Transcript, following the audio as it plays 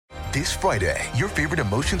This Friday, your favorite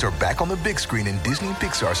emotions are back on the big screen in Disney and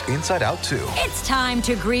Pixar's Inside Out 2. It's time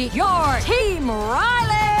to greet your Team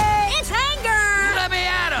Riley. It's anger. Let me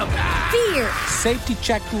at him. Fear. Safety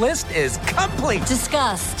checklist is complete.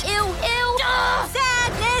 Disgust. Ew, ew.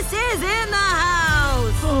 Sadness is in the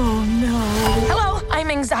house. Oh, no. Hello, I'm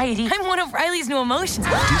anxiety. I'm one of Riley's new emotions.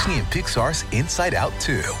 Disney and Pixar's Inside Out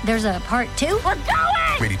 2. There's a part 2? We're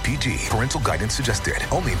going! Rated PG. Parental guidance suggested.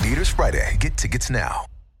 Only in theaters Friday. Get tickets now.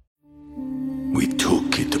 We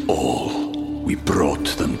took it all. We brought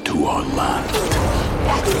them to our land.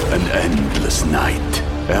 An endless night,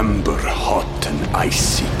 ember hot and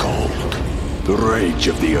icy cold. The rage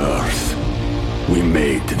of the earth. We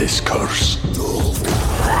made this curse.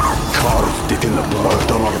 Carved it in the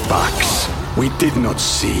blood on our backs. We did not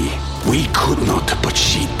see. We could not, but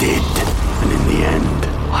she did. And in the end...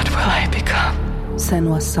 What will I become?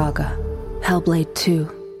 Senua's Saga. Hellblade 2.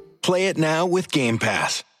 Play it now with Game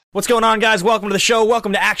Pass. What's going on, guys? Welcome to the show.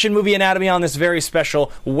 Welcome to Action Movie Anatomy on this very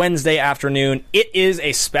special Wednesday afternoon. It is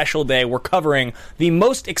a special day. We're covering the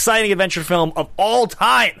most exciting adventure film of all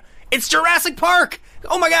time. It's Jurassic Park!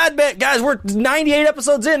 Oh my god, guys, we're 98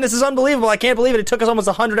 episodes in. This is unbelievable. I can't believe it. It took us almost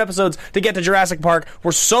 100 episodes to get to Jurassic Park.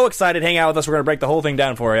 We're so excited. Hang out with us. We're going to break the whole thing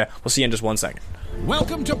down for you. We'll see you in just 1 second.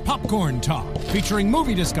 Welcome to Popcorn Talk, featuring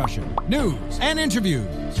movie discussion, news, and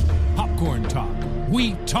interviews. Popcorn Talk.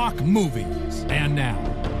 We talk movies. And now,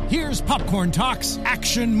 here's Popcorn Talk's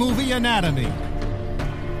Action Movie Anatomy.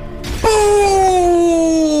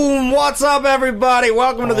 Boom! What's up, everybody?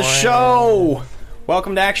 Welcome to the show.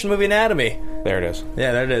 Welcome to Action Movie Anatomy. There it is.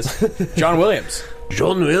 Yeah, there it is. John Williams.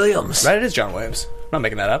 John Williams. Right, it is John Williams. I'm not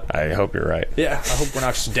making that up. I hope you're right. Yeah, I hope we're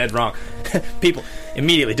not just dead wrong. People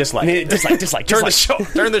immediately dislike. Turn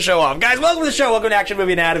the show off. Guys, welcome to the show. Welcome to Action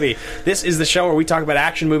Movie Anatomy. This is the show where we talk about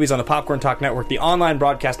action movies on the Popcorn Talk Network, the online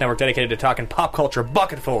broadcast network dedicated to talking pop culture,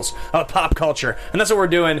 bucketfuls of pop culture. And that's what we're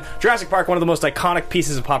doing. Jurassic Park, one of the most iconic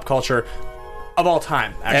pieces of pop culture of all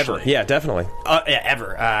time, actually. Ever. Yeah, definitely.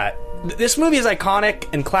 Ever. This movie is iconic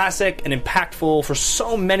and classic and impactful for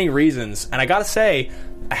so many reasons. And I gotta say,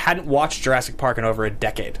 I hadn't watched Jurassic Park in over a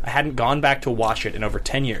decade. I hadn't gone back to watch it in over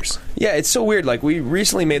 10 years. Yeah, it's so weird. Like, we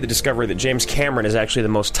recently made the discovery that James Cameron is actually the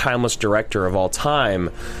most timeless director of all time.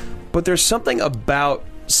 But there's something about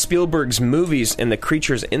Spielberg's movies and the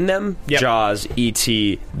creatures in them, Jaws,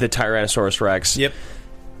 E.T., the Tyrannosaurus Rex,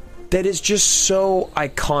 that is just so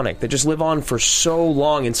iconic, that just live on for so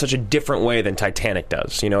long in such a different way than Titanic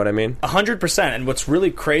does. You know what I mean? 100%. And what's really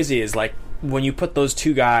crazy is, like, when you put those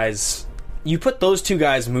two guys...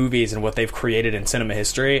 movies and what they've created in cinema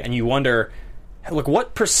history, and you wonder, look,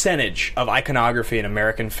 what percentage of iconography in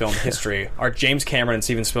American film history are James Cameron and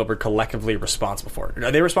Steven Spielberg collectively responsible for?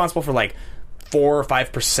 Are they responsible for, like, 4 or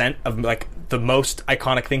 5% of, like, the most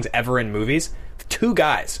iconic things ever in movies? Two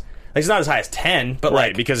guys. Like, it's not as high as 10, but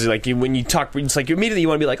right, because like when you talk, it's like immediately you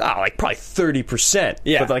want to be like, like probably 30%.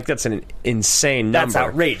 Yeah, but like that's an insane number. That's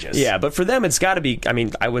outrageous. Yeah, but for them, it's got to be. I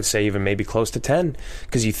mean, I would say even maybe close to 10,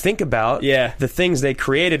 because you think about the things they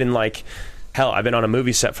created, and like, hell, I've been on a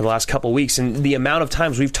movie set for the last couple weeks, and the amount of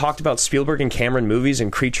times we've talked about Spielberg and Cameron movies and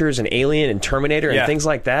Creatures and Alien and Terminator and things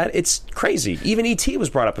like that, it's crazy. Even E.T. was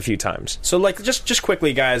brought up a few times. So, like, just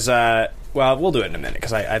quickly, guys. Well, we'll do it in a minute,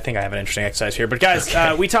 because I think I have an interesting exercise here. But, guys,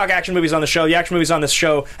 we talk action movies on the show. The action movies on this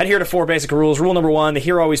show adhere to 4 basic rules. Rule number 1, the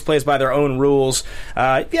hero always plays by their own rules.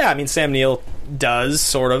 Sam Neill does,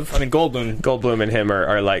 sort of. I mean, Goldblum and him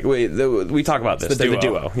are like... We talk about this. They're the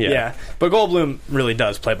duo. Yeah. But Goldblum really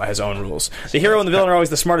does play by his own rules. The hero and the villain are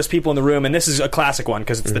always the smartest people in the room, and this is a classic one,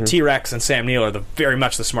 because it's the T-Rex and Sam Neill are very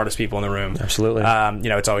much the smartest people in the room. Absolutely.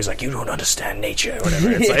 It's always like, you don't understand nature, or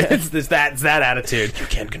whatever. It's like, it's that attitude. You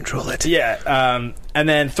can't control it. Yeah. And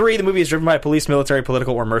then 3, the movie is driven by a police, military,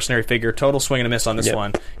 political, or mercenary figure. Total swing and a miss on this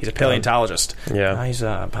one. He's a paleontologist. He's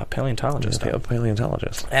a paleontologist. A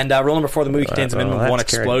paleontologist. And rule number 4, the movie contains a minimum of 1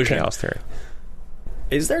 explosion. Chaos theory.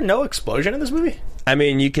 Is there no explosion in this movie? I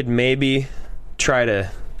mean, you could maybe try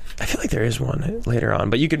to... I feel like there is one later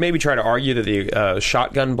on, but you could maybe try to argue that the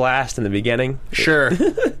shotgun blast in the beginning... Sure.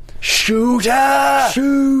 Shooter!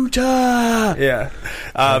 Yeah.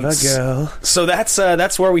 So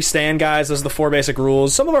that's where we stand, guys. Those are the 4 basic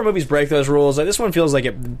rules. Some of our movies break those rules. This one feels like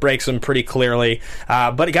it breaks them pretty clearly.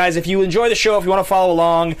 But guys, if you enjoy the show, if you want to follow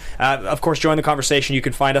along, of course, join the conversation. You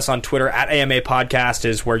can find us on Twitter at AMA Podcast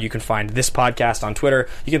is where you can find this podcast on Twitter.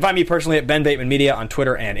 You can find me personally at Ben Bateman Media on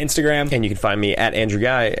Twitter and Instagram. And you can find me at Andrew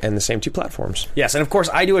Guy and the same 2 platforms. Yes, and of course,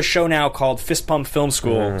 I do a show now called Fist Pump Film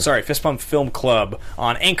School. Fist Pump Film Club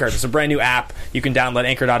on Anchor. It's a brand brand new app you can download,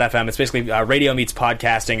 Anchor.fm. It's basically radio meets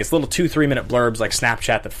podcasting. It's little 2-3 minute blurbs like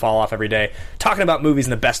Snapchat that fall off every day, talking about movies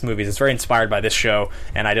and the best movies. It's very inspired by this show,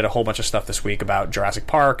 and I did a whole bunch of stuff this week about Jurassic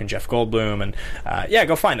Park and Jeff Goldblum, and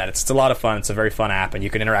go find that. It's a lot of fun. It's a very fun app, and you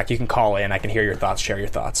can interact. You can call in. I can hear your thoughts, share your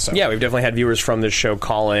thoughts. So. Yeah, we've definitely had viewers from this show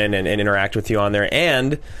call in and interact with you on there.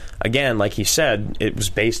 And again, like he said, it was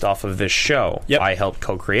based off of this show. Yep. I helped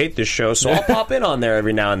co-create this show, so I'll pop in on there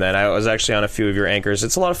every now and then. I was actually on a few of your anchors.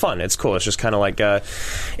 It's a lot of fun. It's cool. It's just kind of like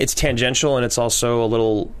it's tangential, and it's also a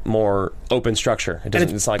little more open structure.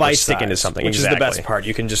 It's not like stick into something. Which is the best part.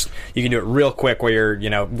 You can do it real quick while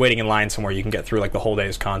you're waiting in line somewhere. You can get through like the whole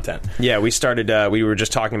day's content. Yeah, we started. We were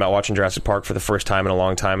just talking about watching Jurassic Park for the first time in a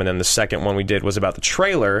long time, and then the second one we did was about the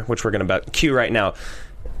trailer, which we're going to cue right now.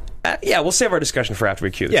 We'll save our discussion for after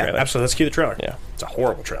we cue the trailer. Yeah, absolutely. Let's cue the trailer. Yeah. It's a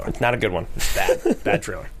horrible trailer. It's not a good one. It's bad. Bad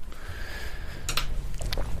trailer.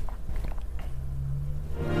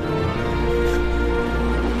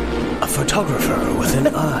 A photographer with an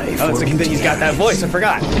eye for he's got that voice. I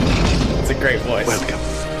forgot. It's a great voice.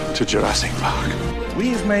 Welcome to Jurassic Park.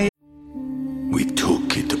 We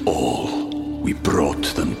took it all. We brought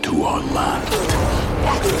them to our land.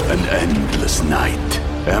 An endless night,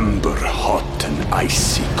 ember hot and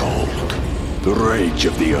icy cold. The rage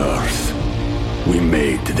of the earth. We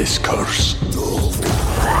made this curse.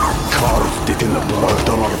 Carved it in the blood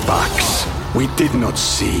on our backs. We did not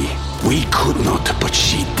see. We could not, but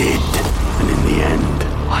she did. And in the end...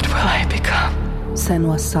 What will I become?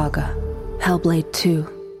 Senua's Saga. Hellblade 2.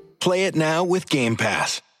 Play it now with Game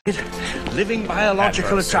Pass. Living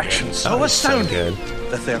biological attractions so astounding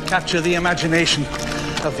that they'll capture the imagination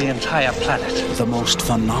of the entire planet. The most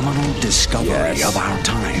phenomenal discovery of our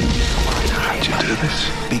time. How'd you do this?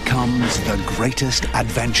 Becomes the greatest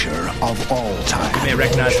adventure of all time. You may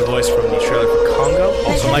recognize the voice from the trailer for Congo.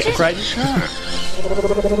 Also Michael Crichton.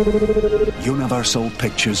 Universal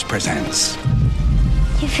Pictures presents.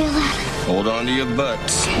 You feel that? Hold on to your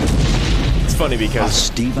butts. It's funny because a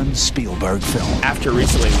Steven Spielberg film. After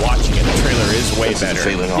recently watching it, the trailer is way better.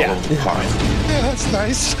 Feeling all over the park. Yeah, that's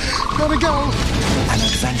nice. Gotta go. An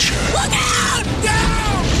adventure. Look out!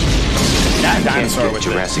 No! That dinosaur with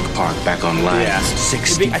Jurassic Park back online. Yeah.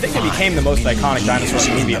 I think it became the most iconic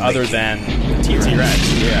dinosaur movie other than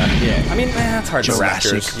T-Rex. Yeah. I mean, that's hard to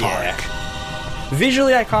Jurassic Raptors. Park. Yeah.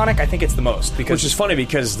 Visually iconic, I think it's the most. Which is funny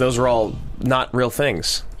because those are all not real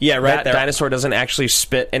things. Yeah, right. That dinosaur doesn't actually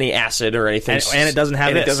spit any acid or anything. And it doesn't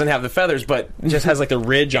have it doesn't have the feathers, but it just has like the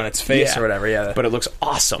ridge on its face or whatever. Yeah. But it looks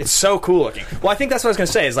awesome. It's so cool looking. Well, I think that's what I was going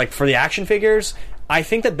to say is like for the action figures, I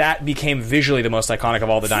think that became visually the most iconic of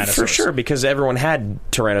all the dinosaurs. For sure, because everyone had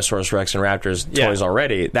Tyrannosaurus Rex and Raptors toys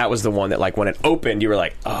already. That was the one that, like, when it opened, you were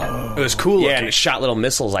like, oh. It was cool looking. Yeah, and it shot little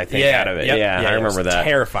missiles, I think, out of it. Yep. Yeah, I remember that.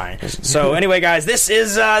 Terrifying. So, anyway, guys, this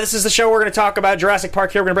is the show we're going to talk about Jurassic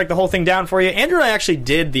Park here. We're going to break the whole thing down for you. Andrew and I actually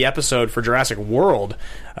did the episode for Jurassic World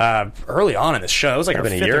early on in this show. It was like our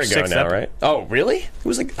 5th or 6th now, right? Oh, really? It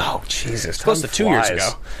was like, oh, Jesus. Close to 2 years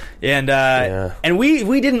ago. And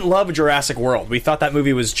we didn't love Jurassic World. We thought that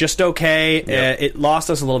movie was just okay. It lost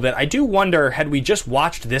us a little bit. I do wonder, had we just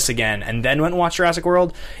watched this again and then went and watched Jurassic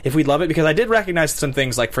World, if we'd love it, because I did recognize some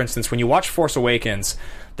things, like, for instance, when you watch Force Awakens,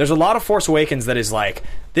 there's a lot of Force Awakens that is like,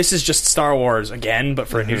 this is just Star Wars again, but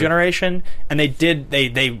for a new generation. And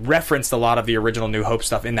they referenced a lot of the original New Hope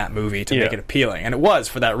stuff in that movie to make it appealing. And it was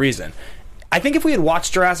for that reason. I think if we had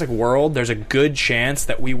watched Jurassic World, there's a good chance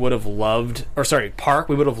that we would have loved, Park,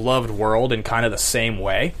 we would have loved World in kind of the same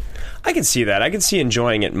way. I can see that. I can see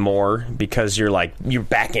enjoying it more because you're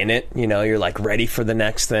back in it, you're like ready for the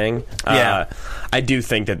next thing. Yeah. I do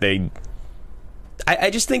think that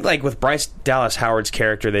I just think, like, with Bryce Dallas Howard's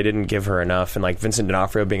character, they didn't give her enough, and, like, Vincent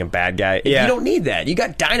D'Onofrio being a bad guy. You don't need that. You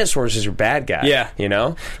got dinosaurs as your bad guy. Yeah.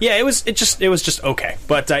 Yeah, it was just okay.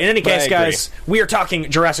 But in any case, guys, we are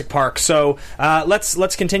talking Jurassic Park, so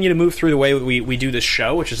let's continue to move through the way we do this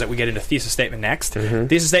show, which is that we get into thesis statement next.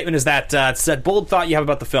 Thesis statement is that it's that bold thought you have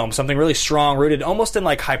about the film, something really strong, rooted almost in,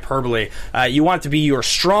 like, hyperbole. You want it to be your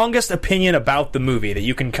strongest opinion about the movie that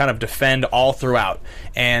you can kind of defend all throughout.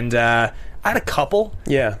 And I had a couple,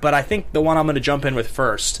 but I think the one I'm going to jump in with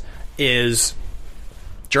first is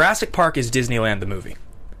Jurassic Park is Disneyland the movie.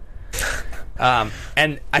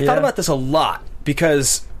 And I thought about this a lot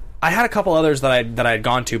because I had a couple others that I had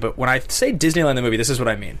gone to, but when I say Disneyland the movie, this is what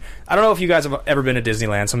I mean. I don't know if you guys have ever been to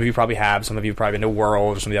Disneyland. Some of you probably have. Some of you have probably been to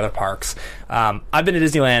World or some of the other parks. I've been to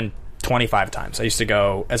Disneyland 25 times. I used to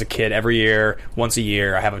go as a kid every year, once a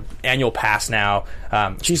year. I have an annual pass now.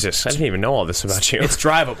 Jesus, I didn't even know all this about you. It's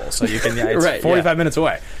drivable, so you can. It's 45 minutes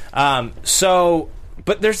away. So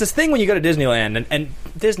But there's this thing when you go to Disneyland, and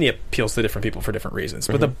Disney appeals to different people for different reasons.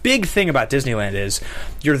 But the big thing about Disneyland is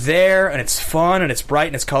you're there, and it's fun, and it's bright,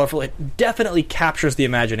 and it's colorful. It definitely captures the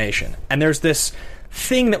imagination. And there's this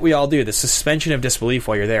thing that we all do, the suspension of disbelief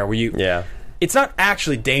while you're there, where you... Yeah. It's not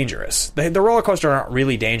actually dangerous. The roller coaster aren't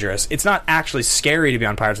really dangerous. It's not actually scary to be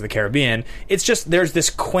on Pirates of the Caribbean. It's just there's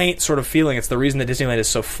this quaint sort of feeling. It's the reason that Disneyland is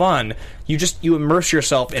so fun. You immerse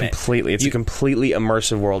yourself in it. Completely. It's a completely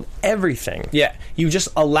immersive world. Everything. Yeah. You just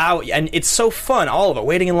allow... And it's so fun, all of it.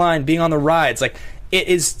 Waiting in line, being on the rides. Like, it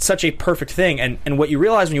is such a perfect thing. And what you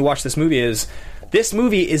realize when you watch this movie is... This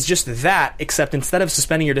movie is just that, except instead of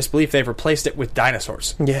suspending your disbelief, they've replaced it with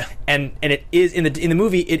dinosaurs. Yeah, and it is in the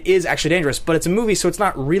movie, it is actually dangerous, but it's a movie, so it's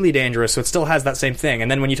not really dangerous. So it still has that same thing.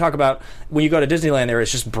 And then when you go to Disneyland, there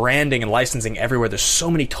is just branding and licensing everywhere. There's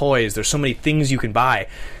so many toys. There's so many things you can buy.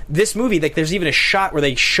 This movie, like, there's even a shot where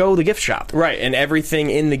they show the gift shop. Right, and everything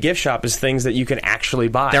in the gift shop is things that you can actually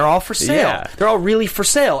buy. They're all for sale. Yeah. They're all really for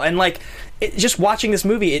sale. And just watching this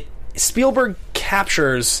movie, Spielberg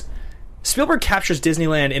captures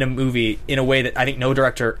Disneyland in a movie in a way that I think no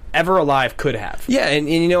director ever alive could have. Yeah, and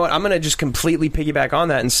you know what? I'm going to just completely piggyback on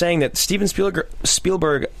that and saying that Steven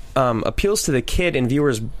Spielberg appeals to the kid and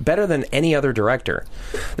viewers better than any other director.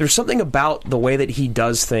 There's something about the way that he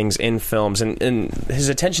does things in films, and his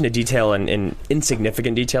attention to detail and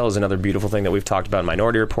insignificant detail is another beautiful thing that we've talked about in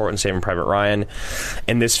Minority Report and Saving Private Ryan.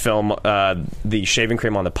 In this film, the shaving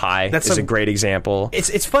cream on the pie is a great example.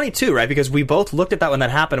 It's funny too, right? Because we both looked at that when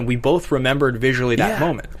that happened, and we both remembered visually that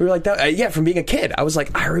moment. We were like, from being a kid, I was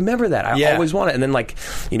like, I remember that. I always wanted it. And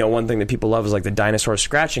then, one thing that people love is like the dinosaur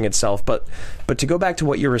scratching itself. But to go back to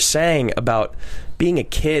what you were saying about being a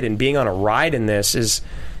kid and being on a ride in this is,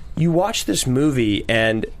 you watch this movie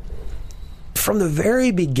and from the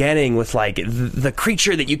very beginning with like the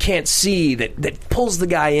creature that you can't see that pulls the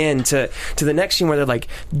guy in to the next scene where they're like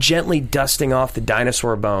gently dusting off the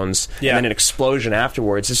dinosaur bones and then an explosion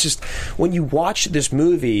afterwards. It's just, when you watch this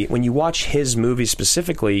movie, when you watch his movie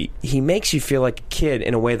specifically, he makes you feel like a kid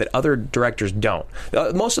in a way that other directors don't.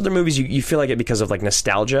 Most other movies you feel like it because of like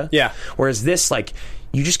nostalgia. Yeah. Whereas this, like,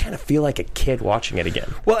 you just kind of feel like a kid watching it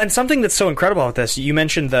again. Well, and something that's so incredible about this, you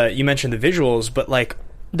mentioned the visuals, but like,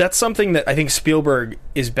 that's something that I think Spielberg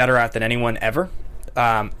is better at than anyone ever.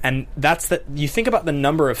 And that's that. You think about the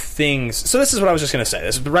number of things. So this is what I was just going to say.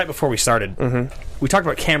 This is right before we started. We talked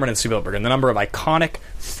about Cameron and Spielberg and the number of iconic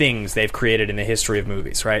things they've created in the history of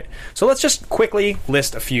movies, right? So let's just quickly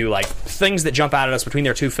list a few like things that jump out at us between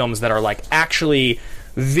their two films that are like actually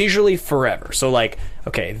visually forever. So like,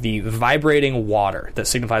 okay, the vibrating water that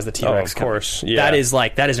signifies the T-Rex. Oh, of course. Yeah.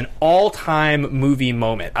 That is an all-time movie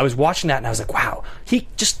moment. I was watching that and I was like, wow, he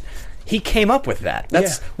came up with that.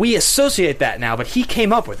 We associate that now, but he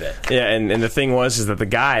came up with it. Yeah, and the thing is that the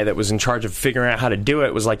guy that was in charge of figuring out how to do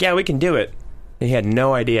it was like, yeah, we can do it. And he had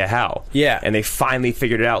no idea how. Yeah. And they finally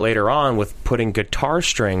figured it out later on with putting guitar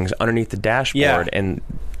strings underneath the dashboard and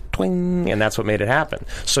twing, and that's what made it happen.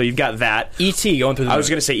 So you've got that. E.T. going through the moon. I was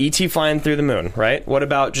going to say E.T. flying through the moon, right? What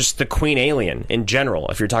about just the Queen Alien in general,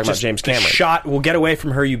 if you're talking about James Cameron? Shot, we'll get away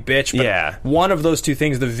from her, you bitch. But one of those two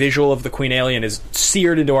things, the visual of the Queen Alien, is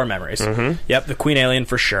seared into our memories. Yep, the Queen Alien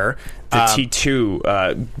for sure. The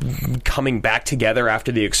T2 coming back together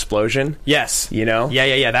after the explosion. Yes. You know?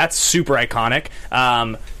 Yeah. That's super iconic.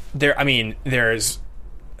 There's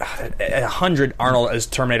 100 Arnold as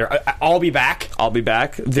Terminator. I'll be back.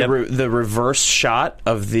 The reverse shot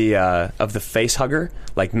of the face hugger,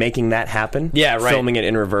 like making that happen. Yeah, right. Filming it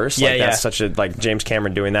in reverse. That's such a James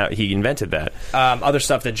Cameron doing that. He invented that. Other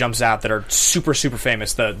stuff that jumps out that are super super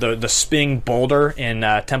famous. The spinning boulder in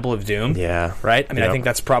Temple of Doom. Yeah. Right. I think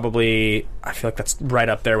that's probably. I feel like that's right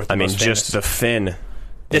up there with the most famous. Just the fin.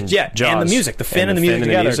 And the music, the fin and the music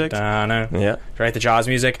together. Yeah. Right, the Jaws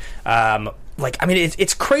music.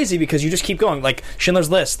 It's crazy because you just keep going. Like Schindler's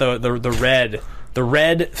List, the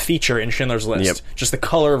red feature in Schindler's List, just the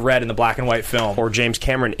color of red in the black and white film. Or James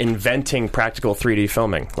Cameron inventing practical 3D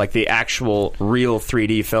filming, like the actual real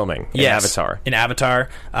 3D filming in Avatar. In Avatar,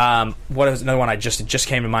 what is another one? It just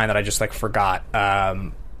came to mind that I just forgot.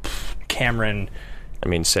 Cameron.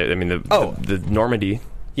 The Normandy.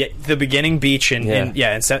 Yeah, the beginning beach in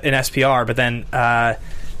SPR, but then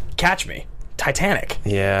Catch Me. Titanic.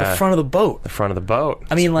 Yeah. The front of the boat. One of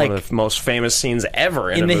the most famous scenes ever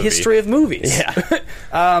in the history of movies.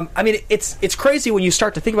 Yeah. It's crazy when you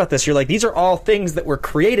start to think about this. You're like, these are all things that were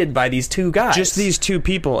created by these two guys. Just these two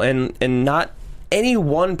people, and not any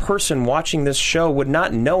one person watching this show would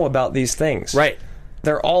not know about these things. Right.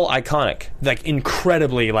 They're all iconic. Like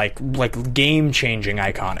incredibly like game-changing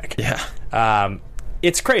iconic. Yeah.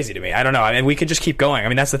 It's crazy to me. I don't know. I mean, we could just keep going. I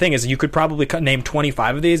mean, that's the thing, is you could probably name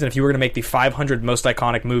 25 of these, and if you were going to make the 500 most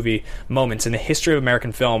iconic movie moments in the history of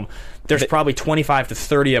American film, there's probably 25 to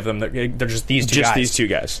 30 of them that they're just these two guys. Just these two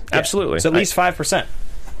guys. Yeah. Absolutely. So at least 5%.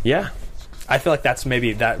 Yeah. I feel like that's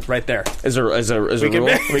maybe that right there. Is a rule?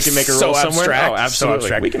 We can make a rule somewhere? Abstract, oh, absolutely.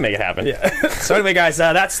 So we can make it happen. Yeah. So anyway, guys,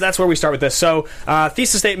 that's where we start with this. So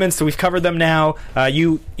thesis statements, so we've covered them now.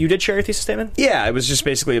 You did share your thesis statement? Yeah, it was just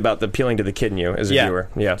basically about the appealing to the kid in you as a viewer.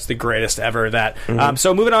 Yeah. It's the greatest ever, that.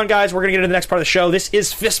 So moving on, guys, we're going to get into the next part of the show. This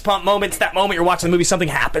is Fist Pump Moments. That moment you're watching the movie, something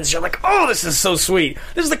happens, you're like, oh, this is so sweet.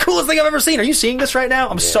 This is the coolest thing I've ever seen. Are you seeing this right now?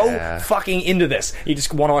 I'm so fucking into this. You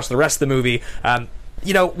just want to watch the rest of the movie.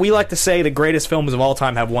 You know, we like to say the greatest films of all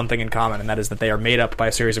time have one thing in common, and that is that they are made up by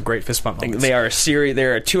a series of great fist pump moments. They are a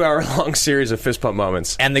 2-hour-long series of fist pump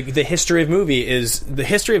moments. And the history of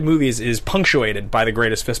movies is punctuated by the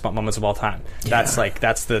greatest fist pump moments of all time. Yeah.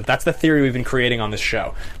 That's the theory we've been creating on this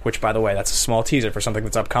show. Which, by the way, that's a small teaser for something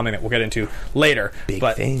that's upcoming that we'll get into later. Big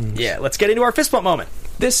things. Yeah, let's get into our fist pump moment.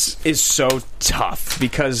 This is so tough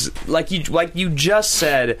because, like you just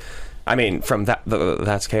said. I mean, from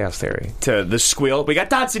That's Chaos Theory to the squeal. We got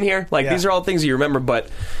dots in here. These are all things you remember, but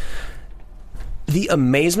the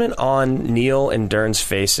amazement on Neil and Dern's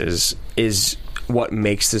faces is what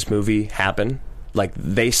makes this movie happen. Like,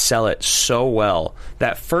 they sell it so well.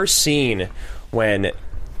 That first scene when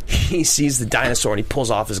he sees the dinosaur and he pulls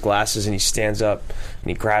off his glasses and he stands up and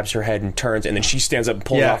he grabs her head and turns, and then she stands up and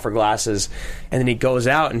pulls off her glasses, and then he goes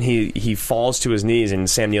out and he falls to his knees, and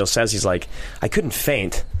Sam Neill says, he's like, I couldn't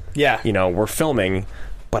faint. Yeah. You know, we're filming,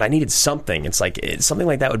 but I needed something. It's like something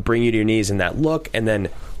like that would bring you to your knees, and that look, and then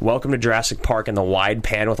Welcome to Jurassic Park and the wide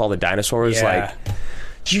pan with all the dinosaurs. Yeah. Like,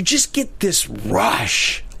 you just get this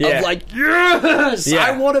rush of like, yes,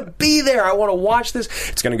 I want to be there. I want to watch this.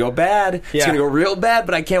 It's going to go bad. It's going to go real bad,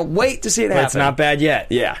 but I can't wait to see it happen. It's not bad yet.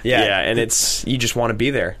 Yeah. And you just want to be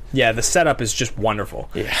there. Yeah, the setup is just wonderful.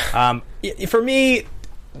 Yeah. For me,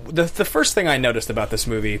 the first thing I noticed about this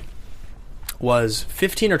movie was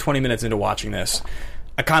 15 or 20 minutes into watching this,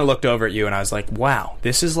 I kind of looked over at you and I was like, wow,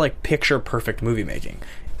 this is like picture perfect movie making.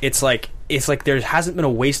 It's like there hasn't been a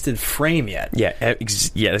wasted frame yet. Yeah,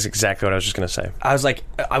 that's exactly what I was just going to say. I was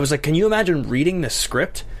like, can you imagine reading this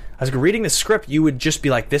script? I was like, reading this script, you would just be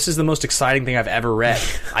like, this is the most exciting thing I've ever read.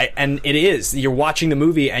 And it is. You're watching the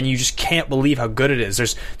movie and you just can't believe how good it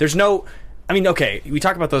is. There's no... I mean, okay, we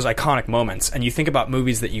talk about those iconic moments, and you think about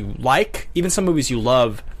movies that you like, even some movies you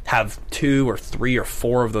love have 2 or 3 or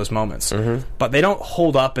 4 of those moments, but they don't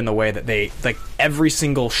hold up in the way that they, like, every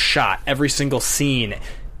single shot, every single scene,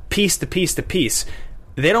 piece to piece to piece,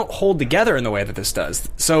 they don't hold together in the way that this does.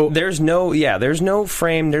 So there's no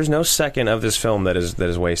frame, there's no second of this film that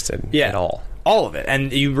is wasted at all. All of it.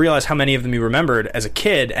 And you realize how many of them you remembered as a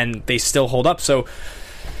kid, and they still hold up. So,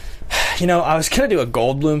 you know, I was going to do a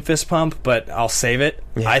Goldblum fist pump, but I'll save it.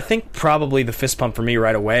 Yeah. I think probably the fist pump for me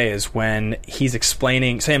right away is when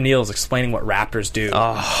Sam Neill's explaining what raptors do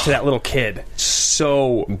to that little kid.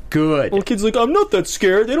 So good. Little kid's like, I'm not that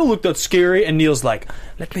scared. They don't look that scary. And Neil's like,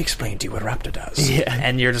 let me explain to you what a raptor does. Yeah.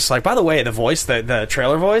 And you're just like, by the way, the voice, the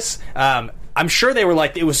trailer voice, I'm sure they were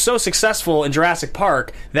like, it was so successful in Jurassic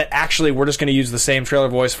Park that actually we're just going to use the same trailer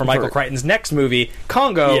voice for Michael Crichton's next movie,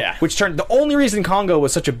 Congo, which the only reason Congo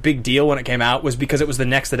was such a big deal when it came out was because it was the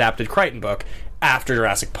next adapted Crichton book after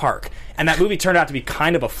Jurassic Park. And that movie turned out to be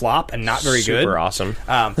kind of a flop and not very good. Super awesome.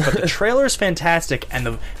 But the trailer is fantastic, and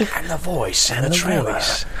the voice and the trailer.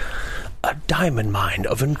 A diamond mine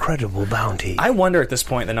of incredible bounty. I wonder at this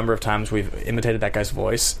point the number of times we've imitated that guy's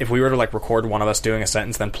voice. If we were to like record one of us doing a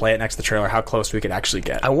sentence, then play it next to the trailer, how close we could actually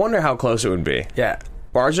get. I wonder how close it would be. Yeah.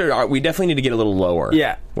 We definitely need to get a little lower.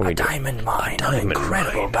 Yeah. A diamond mine of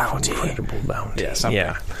incredible bounty. Incredible bounty. Yeah, something.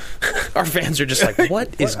 Yeah. Our fans are just like,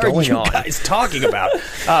 what is going on? What are you guys talking about?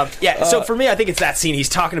 So for me, I think it's that scene. He's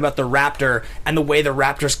talking about the raptor and the way the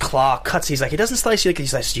raptor's claw cuts. He's like, he doesn't slice you like he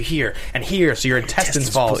slices you here and here, so your intestines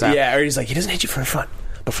falls out. Yeah, or he's like, he doesn't hit you from the front,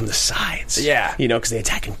 but from the sides. Yeah. You know, because they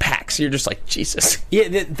attack in packs. You're just like, Jesus.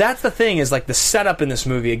 Yeah, that's the thing, is like the setup in this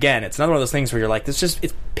movie, again, it's another one of those things where you're like, it's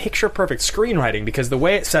picture perfect screenwriting, because the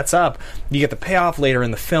way it sets up, you get the payoff later in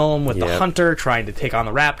the film with the hunter trying to take on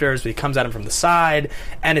the raptors, but he comes at him from the side,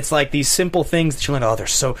 and it's like these simple things that you learn, they're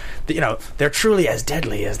so, they're truly as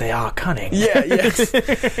deadly as they are cunning. Yeah, yes.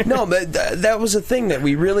 No, but that was a thing that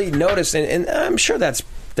we really noticed, and I'm sure that's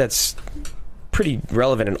pretty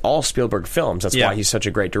relevant in all Spielberg films. That's why he's such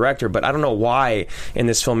a great director. But I don't know why in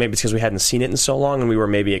this film, maybe it's because we hadn't seen it in so long and we were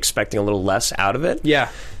maybe expecting a little less out of it. Yeah.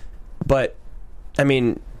 But, I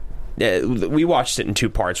mean, we watched it in 2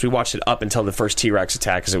 parts. We watched it up until the first T-Rex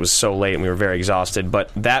attack because it was so late and we were very exhausted.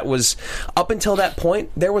 But that was, up until that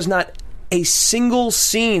point, there was not a single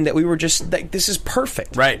scene that we were just like, this is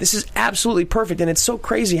perfect. Right. This is absolutely perfect. And it's so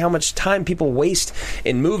crazy how much time people waste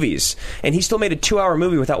in movies. And he still made a 2-hour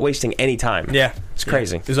movie without wasting any time. Yeah. It's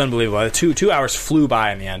crazy. It was unbelievable. The 2 hours flew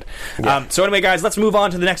by in the end. Yeah. So anyway, guys, let's move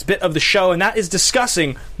on to the next bit of the show, and that is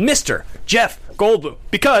discussing Mr. Jeff Goldblum.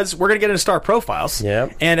 Because we're going to get into star profiles.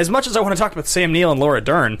 Yep. And as much as I want to talk about Sam Neill and Laura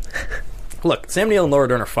Dern... Look, Sam Neill and Laura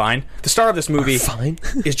Dern are fine. The star of this movie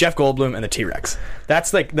is Jeff Goldblum and the T-Rex.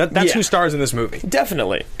 That's like that's who stars in this movie.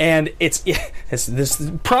 Definitely. And it's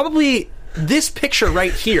this probably this picture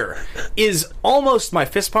right here is almost my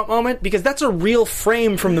fist pump moment because that's a real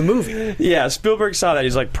frame from the movie. Yeah, Spielberg saw that.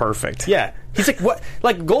 He's like, perfect. Yeah. He's like, what?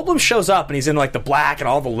 Like, Goldblum shows up and he's in like the black and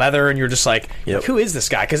all the leather, and you're just like, who is this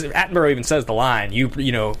guy? Because Attenborough even says the line.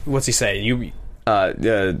 You know, what's he say?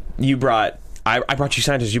 You brought. I brought you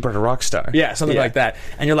scientists, you brought a rock star. Yeah, something like that.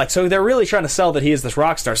 And you're like, so they're really trying to sell that he is this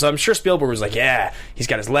rock star. So I'm sure Spielberg was like, yeah, he's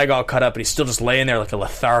got his leg all cut up, but he's still just laying there like a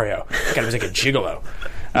Lothario. Kind of like a gigolo.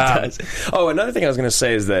 Another thing I was going to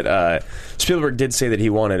say is that Spielberg did say that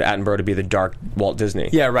he wanted Attenborough to be the dark Walt Disney.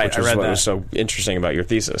 Yeah, right. Which was what was so interesting about your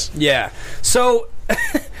thesis. Yeah. So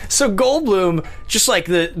Goldblum, just like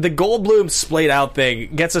the Goldblum splayed out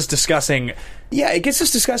thing, gets us discussing... Yeah, it gets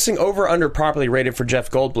us discussing over under properly rated for Jeff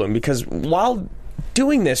Goldblum, because while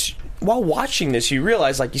watching this, you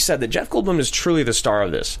realize, like you said, that Jeff Goldblum is truly the star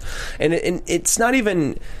of this. And it's not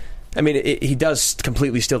even... I mean, he does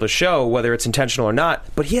completely steal the show, whether it's intentional or not,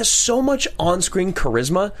 but he has so much on-screen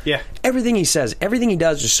charisma. Yeah. Everything he says, everything he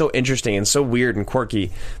does is so interesting and so weird and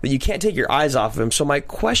quirky that you can't take your eyes off of him. So my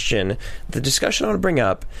question, the discussion I want to bring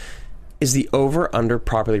up, is the over-under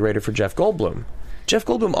properly rated for Jeff Goldblum. Jeff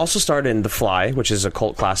Goldblum also starred in The Fly, which is a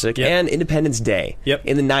cult classic, and Independence Day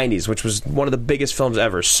in the 90s, which was one of the biggest films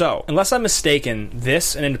ever. So, unless I'm mistaken,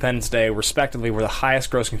 this and Independence Day, respectively, were the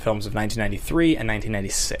highest-grossing films of 1993 and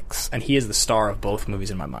 1996, and he is the star of both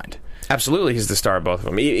movies in my mind. Absolutely, he's the star of both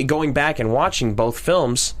of them. Going back and watching both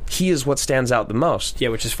films, he is what stands out the most. Yeah,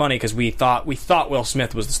 which is funny because we thought Will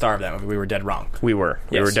Smith was the star of that movie. We were dead wrong. We were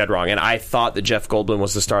dead wrong. And I thought that Jeff Goldblum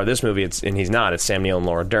was the star of this movie, and he's not. It's Sam Neill and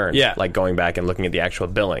Laura Dern. Yeah, like going back and looking at the actual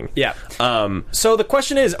billing. Yeah. So the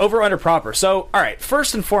question is over under proper. So all right,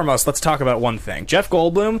 first and foremost, let's talk about one thing. Jeff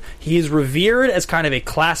Goldblum, he's revered as kind of a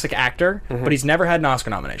classic actor, but he's never had an Oscar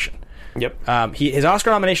nomination. Yep. His Oscar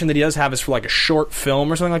nomination that he does have is for like a short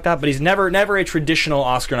film or something like that, but he's never a traditional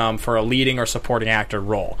Oscar nom for a leading or supporting actor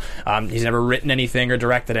role. He's never written anything or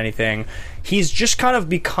directed anything. He's just kind of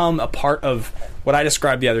become a part of what I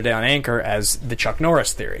described the other day on Anchor as the Chuck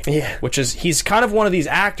Norris theory. Yeah. Which is, he's kind of one of these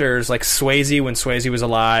actors like Swayze when Swayze was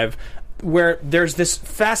alive, where there's this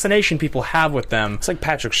fascination people have with them. It's like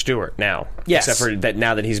Patrick Stewart now. Yes. Except for that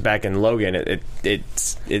now that he's back in Logan, it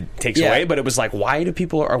takes away. But it was like, why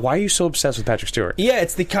are you so obsessed with Patrick Stewart? Yeah,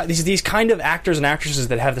 it's these kind of actors and actresses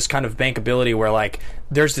that have this kind of bankability where like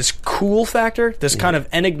there's this cool factor, this kind of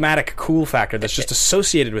enigmatic cool factor that's just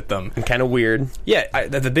associated with them. And kind of weird. Yeah,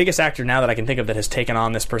 the biggest actor now that I can think of that has taken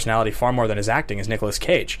on this personality far more than his acting is Nicolas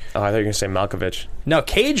Cage. Oh, I thought you were going to say Malkovich. No,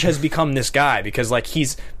 Cage has become this guy because like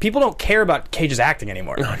people don't care about Cage's acting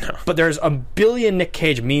anymore. Oh, no. But there's a billion Nick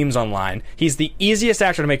Cage memes online. He's the easiest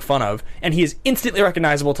actor to make fun of, and he is instantly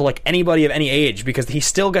recognizable to like anybody of any age because he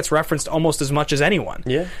still gets referenced almost as much as anyone.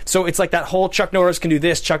 Yeah. So it's like that whole Chuck Norris can do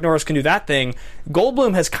this, Chuck Norris can do that thing.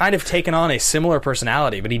 Goldblum has kind of taken on a similar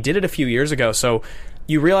personality, but he did it a few years ago, so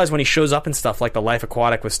you realize when he shows up in stuff like The Life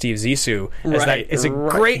Aquatic with Steve Zissou, is a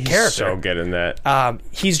great character. He's so good in that.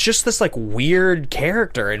 He's just this like weird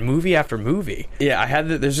character in movie after movie. Yeah,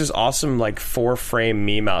 there's this awesome like 4-frame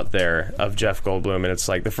meme out there of Jeff Goldblum, and it's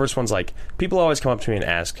like the first one's like, people always come up to me and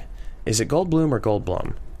ask, is it Goldblum or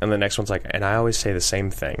Goldblum? And the next one's like, and I always say the same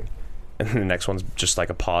thing. And then the next one's just like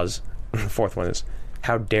a pause. And the fourth one is,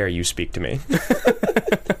 how dare you speak to me?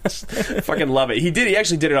 Fucking love it. He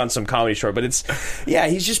actually did it on some comedy show, but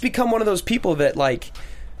he's just become one of those people that like,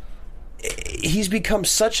 he's become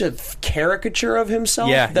such a caricature of himself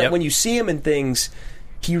that when you see him in things,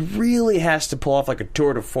 he really has to pull off like a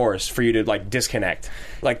tour de force for you to like disconnect.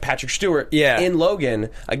 Like Patrick Stewart in Logan,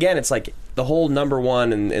 again, it's like the whole number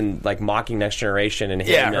one and like mocking Next Generation and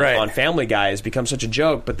him on Family Guy has become such a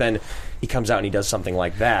joke, but then he comes out and he does something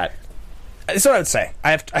like that. That's what I would say.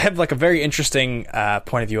 I have like a very interesting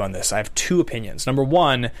point of view on this. I have two opinions. Number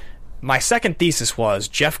one, my second thesis was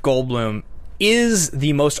Jeff Goldblum is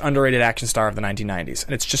the most underrated action star of the 1990s,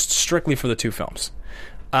 and it's just strictly for the two films.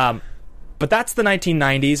 But that's the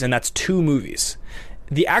 1990s, and that's two movies.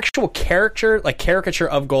 The actual caricature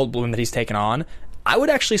of Goldblum that he's taken on, I would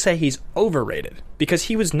actually say he's overrated because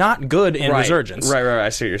he was not good in Resurgence. Right. I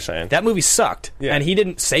see what you're saying. That movie sucked, and he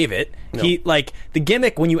didn't save it. No. He the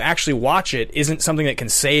gimmick when you actually watch it isn't something that can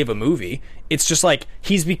save a movie. It's just like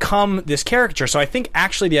he's become this caricature. So I think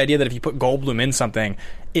actually the idea that if you put Goldblum in something,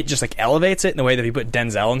 it just like elevates it in the way that if you put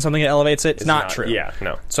Denzel in something, it elevates it. It's not true. Yeah,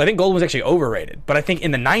 no. So I think Goldblum was actually overrated, but I think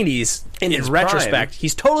in the 90s, in retrospect,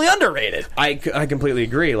 he's totally underrated. I completely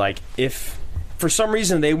agree. Like if for some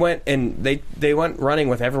reason they went and they went running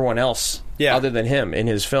with everyone else other than him in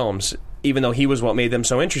his films, even though he was what made them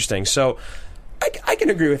so interesting. So I can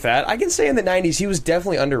agree with that. I can say in the 90s he was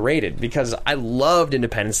definitely underrated because I loved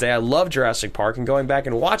Independence Day. I loved Jurassic Park, and going back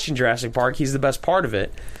and watching Jurassic Park, he's the best part of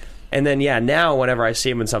it. And then, now whenever I see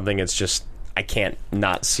him in something, it's just, I can't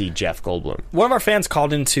not see Jeff Goldblum. One of our fans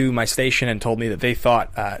called into my station and told me that they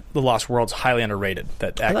thought The Lost World's highly underrated.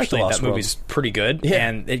 That actually that movie's pretty good,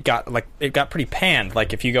 and it got pretty panned.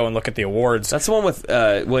 Like if you go and look at the awards, that's the one with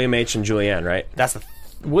William H. and Julianne, right? That's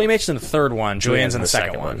William H. is in the third one. Julianne's in the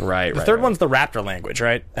second one. Right. The third one's the Raptor language,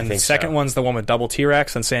 right? And the second one's the one with double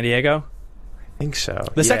T-Rex in San Diego. I think so.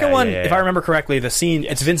 The second one, if I remember correctly, the scene,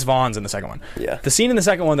 it's Vince Vaughn's in the second one. Yeah. The scene in the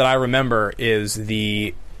second one that I remember is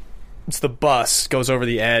it's the bus goes over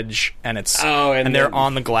the edge and and they're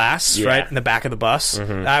on the glass, right? In the back of the bus.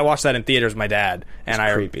 Mm-hmm. I watched that in theaters with my dad. And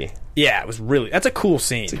it's creepy. Yeah, it was that's a cool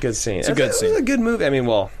scene. It's a good scene. It's a good scene. It was a good movie. I mean,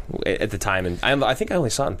 well, at the time, and I think I only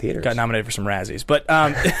saw it in theaters. Got nominated for some Razzies, but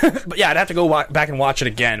but yeah, I'd have to go back and watch it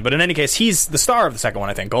again. But in any case, he's the star of the second one.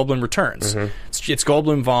 I think Goldblum returns. Mm-hmm. It's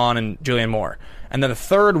Goldblum, Vaughn, and Julianne Moore, and then the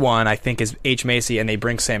third one I think is H. Macy, and they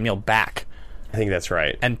bring Sam Neill back. I think that's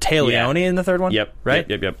right. And Tay Leone in the third one. Yep. Right.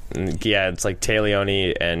 Yep. And, it's like Tay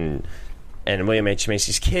Leone and William H.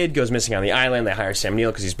 Macy's kid goes missing on the island. They hire Sam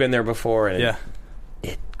Neill because he's been there before. And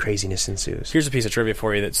craziness ensues. Here's a piece of trivia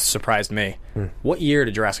for you that surprised me. What year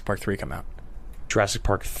did Jurassic Park 3 come out? Jurassic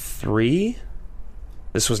Park 3?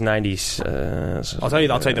 This was 90... I'll tell you.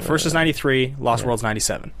 The first is 93. Lost World's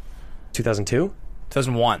 97. 2002?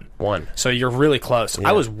 2001. So you're really close. Yeah.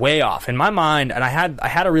 I was way off. In my mind, and I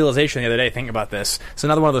had a realization the other day thinking about this. It's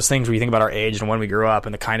another one of those things where you think about our age and when we grew up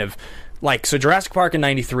and the kind of... so Jurassic Park in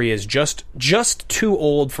 93 is just too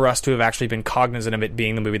old for us to have actually been cognizant of it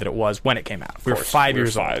being the movie that it was when it came out. We were 5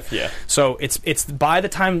 years old. Yeah. So it's by the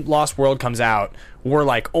time Lost World comes out, we're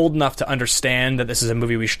like old enough to understand that this is a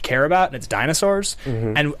movie we should care about, and it's dinosaurs.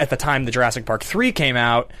 Mm-hmm. And at the time the Jurassic Park 3 came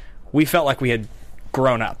out, we felt like we had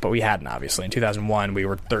grown up, but we hadn't, obviously. In 2001, we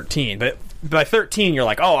were 13. But by 13, you're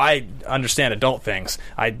like, oh, I understand adult things.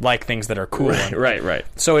 I like things that are cool. Right.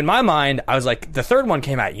 So in my mind, I was like, the third one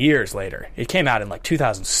came out years later. It came out in like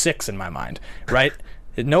 2006 in my mind, right?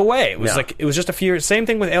 No way. It was it was just a few years. Same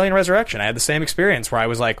thing with Alien Resurrection. I had the same experience where I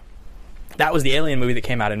was like, that was the Alien movie that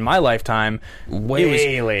came out in my lifetime.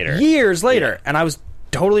 Way later. Years later. Yeah. And I was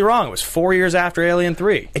totally wrong. It was 4 years after Alien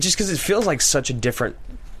 3. It's just because it feels like such a different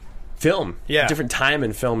film, different time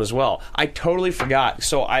in film as well. I totally forgot.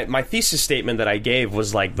 So my thesis statement that I gave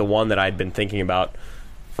was like the one that I'd been thinking about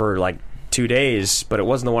for like 2 days, but it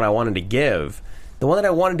wasn't the one I wanted to give. The one that I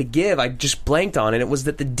wanted to give, I just blanked on, and it was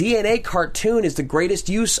that the DNA cartoon is the greatest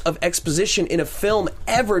use of exposition in a film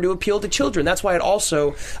ever to appeal to children. That's why it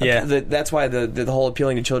also, that's why the whole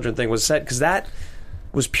appealing to children thing was said, because that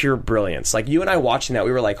was pure brilliance. Like you and I watching that,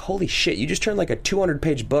 we were like, holy shit, you just turned like a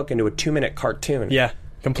 200-page book into a 2-minute cartoon. Yeah.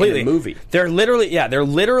 Completely. Movie. They're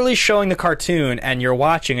literally showing the cartoon, and you're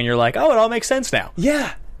watching, and you're like, oh, it all makes sense now.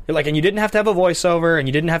 Yeah. You're like, and you didn't have to have a voiceover, and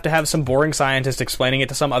you didn't have to have some boring scientist explaining it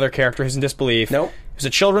to some other character who's in disbelief. Nope. It was a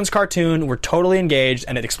children's cartoon. We're totally engaged,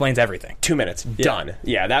 and it explains everything. 2 minutes. Done.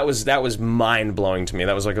 Yeah, that was mind-blowing to me.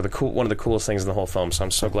 That was like one of the coolest things in the whole film, so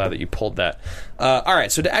I'm so glad that you pulled that. All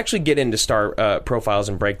right, so to actually get into star profiles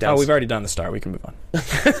and breakdowns... Oh, we've already done the star. We can move on.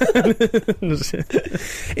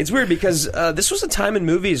 It's weird because this was a time in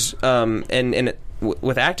movies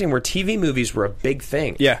with acting where TV movies were a big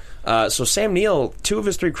thing. Yeah. So Sam Neill, 2 of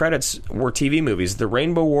his 3 credits were TV movies. The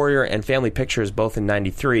Rainbow Warrior and Family Pictures, both in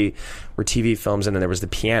 93, were TV films, and then there was The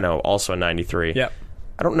Piano, also in 93. Yeah.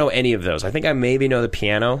 I don't know any of those. I think I maybe know The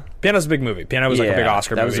Piano. Piano's a big movie. Piano was like a big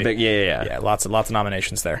Oscar movie. That was a big, yeah. Yeah, lots of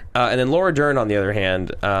nominations there. And then Laura Dern, on the other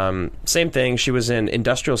hand, same thing. She was in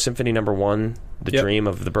Industrial Symphony No. 1, The Dream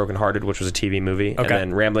of the Brokenhearted, which was a TV movie. Okay. And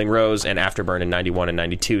then Rambling Rose and Afterburn in 91 and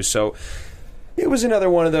 92. So it was another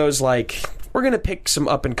one of those, like, we're going to pick some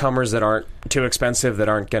up-and-comers that aren't too expensive, that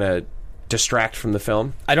aren't going to distract from the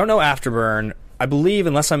film. I don't know Afterburn. I believe,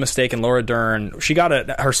 unless I'm mistaken, Laura Dern, she got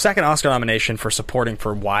her second Oscar nomination for supporting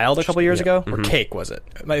for Wild a couple years ago. Or Cake, was it?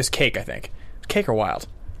 It was Cake, I think. Cake or Wild?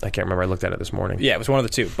 I can't remember. I looked at it this morning. Yeah, it was one of the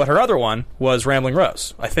two. But her other one was Rambling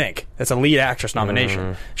Rose, I think. That's a lead actress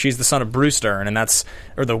nomination. She's the son of Bruce Dern, and that's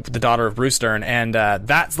the daughter of Bruce Dern, and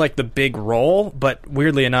that's like the big role. But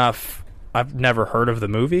weirdly enough, I've never heard of the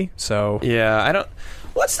movie. So yeah, I don't.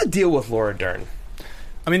 What's the deal with Laura Dern?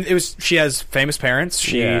 I mean, she has famous parents.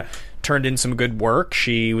 She turned in some good work.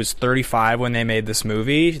 She was 35 when they made this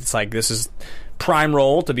movie. It's like this is prime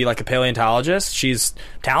role to be like a paleontologist. She's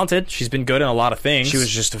talented. She's been good in a lot of things. She was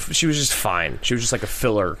just fine. She was just like a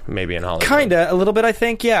filler, maybe in Hollywood. Kinda, a little bit. I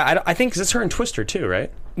think. Yeah, I think because it's her in Twister too,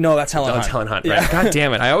 right? No, that's Helen Hunt. It's Helen Hunt, right? God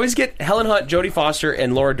damn it! I always get Helen Hunt, Jodie Foster,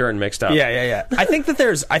 and Laura Dern mixed up. Yeah. I think that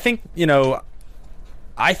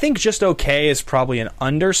I think just okay is probably an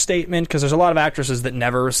understatement because there's a lot of actresses that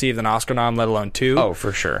never received an Oscar nom, let alone two. Oh,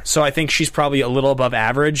 for sure. So I think she's probably a little above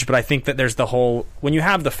average, but I think that there's the whole... When you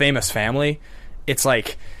have the famous family, it's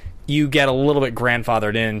like you get a little bit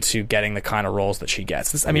grandfathered into getting the kind of roles that she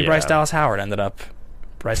gets. Bryce Dallas Howard ended up...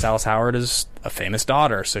 Bryce Dallas Howard is a famous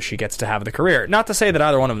daughter, so she gets to have the career. Not to say that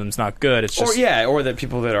either one of them is not good. It's just... Or that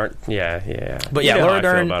people that aren't... Yeah. But yeah, Laura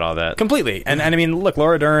Dern... I feel about all that. Completely. And I mean, look,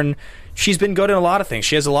 Laura Dern... She's been good in a lot of things.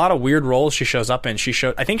 She has a lot of weird roles she shows up in.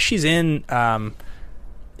 I think she's in...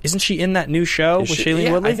 isn't she in that new show with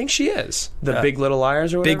Shailene Woodley? I think she is. The Big Little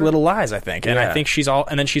Liars or whatever? Big Little Lies, I think. And I think she's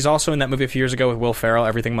also in that movie a few years ago with Will Ferrell,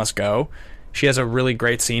 Everything Must Go. She has a really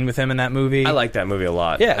great scene with him in that movie. I like that movie a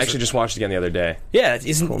lot. Yeah, I actually just watched it again the other day. Yeah,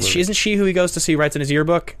 isn't she who he goes to see, writes in his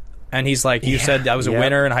yearbook? And he's like, you said I was a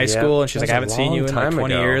winner in high school, and she's like, I haven't seen you in like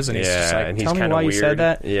 20 years. And he's just like, tell me why you said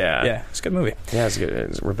that. Yeah. It's a good movie. Yeah, it's good.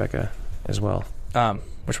 It's Rebecca as well.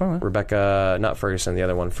 Which one? Rebecca, not Ferguson, the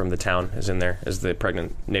other one from The Town is in there as the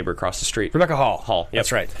pregnant neighbor across the street. Rebecca Hall. Yep.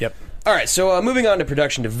 That's right. Yep. All right, so moving on to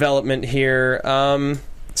production development here.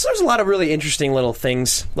 So there's a lot of really interesting little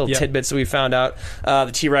things, tidbits that we found out.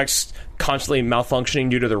 The T-Rex constantly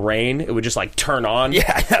malfunctioning due to the rain. It would just like turn on and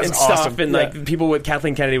awesome. stuff. And like people with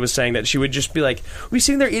Kathleen Kennedy was saying that she would just be like, we'd be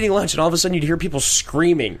sitting there eating lunch and all of a sudden you'd hear people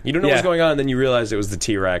screaming. You don't know what's going on, and then you realize it was the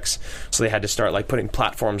T-Rex. So they had to start like putting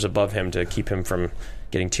platforms above him to keep him from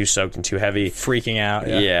getting too soaked and too heavy. Freaking out.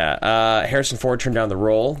 Yeah. Harrison Ford turned down the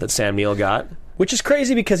role that Sam Neill got. Which is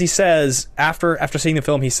crazy because he says, after seeing the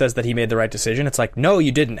film, he says that he made the right decision. It's like, no,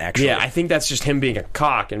 you didn't, actually. Yeah, I think that's just him being a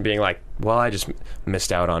cock and being like, well, I just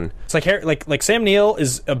missed out on... It's like Sam Neill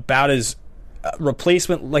is about as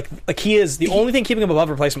replacement... Like he is... The only thing keeping him above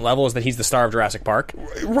replacement level is that he's the star of Jurassic Park.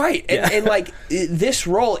 Right. Yeah. And like, this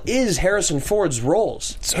role is Harrison Ford's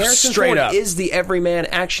roles. Harrison Ford is the everyman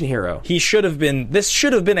action hero. He should have been... This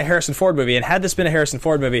should have been a Harrison Ford movie, and had this been a Harrison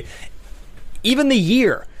Ford movie... Even the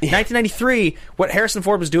year, 1993, what Harrison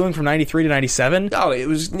Ford was doing from 93 to 97. Oh, it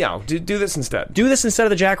was, do this instead. Do this instead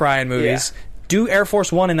of the Jack Ryan movies. Yeah. Do Air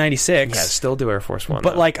Force One in 96. Yeah, still do Air Force One.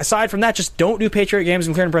 But, like, aside from that, just don't do Patriot Games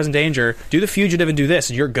and Clear and Present Danger. Do The Fugitive and do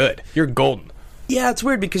this, and you're good. You're golden. Yeah, it's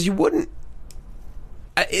weird because you wouldn't...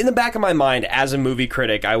 In the back of my mind, as a movie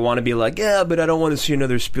critic, I want to be like, yeah, but I don't want to see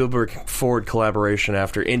another Spielberg-Ford collaboration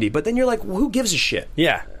after Indy. But then you're like, well, who gives a shit?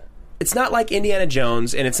 Yeah. It's not like Indiana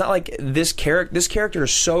Jones, and it's not like this character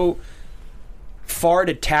is so far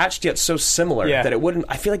detached yet so similar that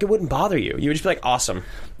I feel like it wouldn't bother you. You would just be like, awesome.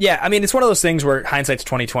 Yeah, I mean, it's one of those things where hindsight's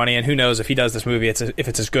 20/20, and who knows if he does this movie, if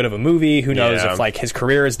it's as good of a movie. Who knows if like his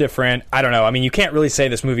career is different. I don't know. I mean, you can't really say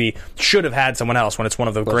this movie should have had someone else when it's one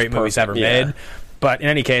of the great movies ever made. But in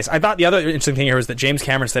any case, I thought the other interesting thing here was that James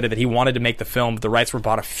Cameron said that he wanted to make the film, but the rights were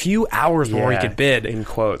bought a few hours before he could bid. In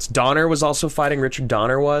quotes. Donner was also fighting. Richard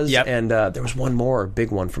Donner was. Yep. And there was one more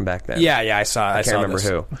big one from back then. Yeah, I saw. I can't remember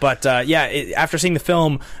who. But after seeing the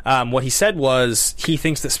film, what he said was he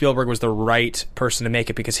thinks that Spielberg was the right person to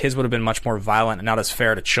make it because his would have been much more violent and not as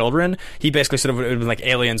fair to children. He basically said it would have been like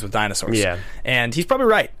Aliens with dinosaurs. Yeah. And he's probably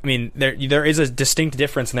right. I mean, there is a distinct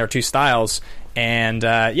difference in their two styles. And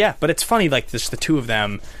but it's funny, like just the two of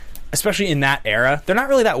them, especially in that era, they're not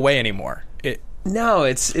really that way anymore. No,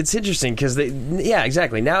 it's interesting because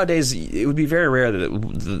exactly. Nowadays, it would be very rare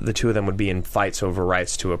that the two of them would be in fights over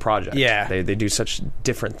rights to a project. Yeah, they do such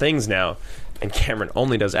different things now, and Cameron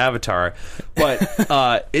only does Avatar.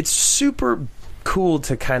 But it's super cool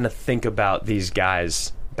to kind of think about these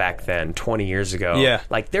guys back then, 20 years ago. Yeah,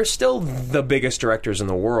 like they're still the biggest directors in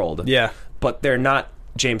the world. Yeah, but they're not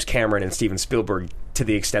James Cameron and Steven Spielberg to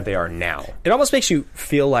the extent they are now. It almost makes you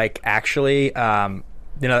feel like actually, you know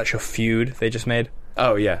that show Feud they just made?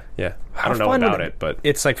 Oh yeah. I don't know about it, but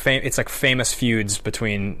it's like famous feuds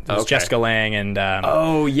between Jessica Lange and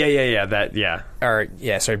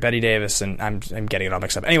Betty Davis, and I'm getting it all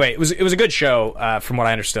mixed up. Anyway, it was a good show from what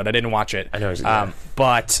I understood. I didn't watch it. I know exactly.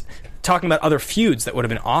 But talking about other feuds that would have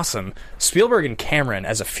been awesome, Spielberg and Cameron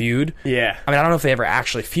as a feud. Yeah. I mean, I don't know if they ever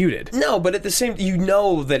actually feuded. No, but at the same,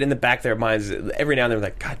 that in the back of their minds, every now and then, they're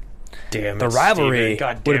like, God damn it, the rivalry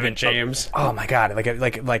God would damn have it, been James. Oh my God,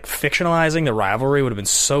 like fictionalizing the rivalry would have been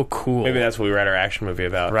so cool. Maybe that's what we write our action movie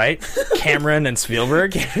about, right? Cameron and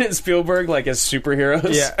Spielberg. Cameron and Spielberg, like as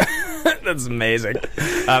superheroes. Yeah, that's amazing.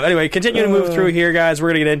 Anyway, continue to move through here, guys. We're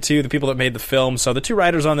gonna get into the people that made the film. So the two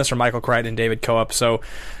writers on this are Michael Crichton and David Koepp. So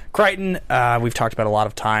Crichton, we've talked about a lot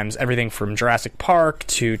of times, everything from Jurassic Park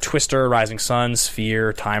to Twister, Rising Sun,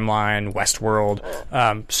 Sphere, Timeline, Westworld.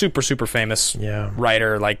 Super famous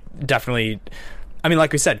writer. Like, definitely, I mean,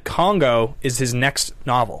 like we said, Congo is his next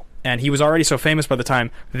novel. And he was already so famous by the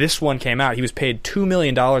time this one came out. He was paid $2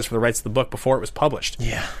 million for the rights to the book before it was published.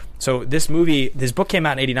 Yeah. So this book came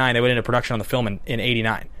out in 89. They went into production on the film in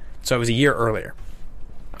 89. So it was a year earlier.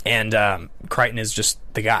 And Crichton is just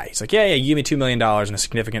the guy. He's like, yeah, you give me $2 million and a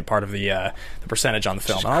significant part of the percentage on the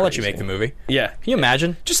film, and I'll let you make the movie. Yeah. Can you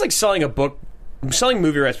imagine? Just like selling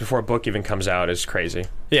movie rights before a book even comes out is crazy.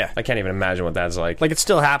 Yeah. I can't even imagine what that's like. Like, it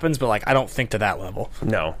still happens, but like, I don't think to that level.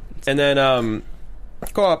 No. And then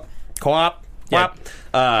Koepp. Yeah.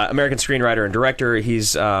 American screenwriter and director.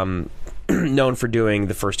 He's known for doing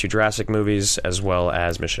the first two Jurassic movies, as well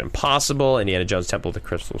as Mission Impossible, Indiana Jones Temple of the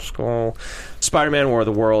Crystal Skull, Spider-Man War of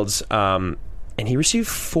the Worlds, and he received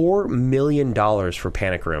 $4 million for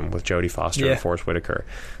Panic Room with Jodie Foster and Forrest Whitaker,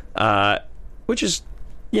 which is,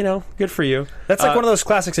 good for you. That's like one of those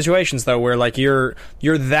classic situations, though, where like you're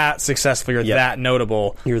that successful, you're that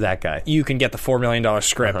notable, you're that guy. You can get the $4 million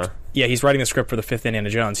script. Yeah, he's writing the script for the fifth Indiana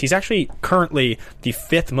Jones. He's actually currently the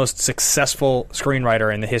fifth most successful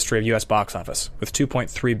screenwriter in the history of U.S. box office, with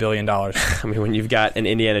 $2.3 billion. I mean, when you've got an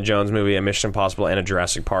Indiana Jones movie, a Mission Impossible, and a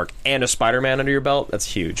Jurassic Park, and a Spider-Man under your belt, that's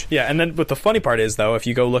huge. Yeah, and then what the funny part is, though, if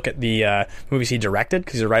you go look at the movies he directed,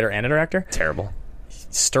 because he's a writer and a director. Terrible.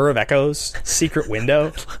 Stir of Echoes, Secret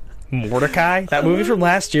Window, Mordecai, that movie from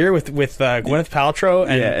last year with Gwyneth Paltrow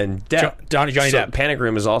and Depp. Johnny Depp. Panic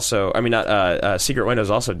Room is also, Secret Window is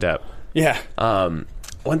also Depp. Yeah.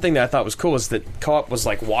 One thing that I thought was cool was that Koepp was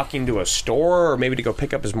like walking to a store or maybe to go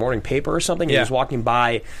pick up his morning paper or something. He was walking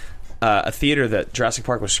by a theater that Jurassic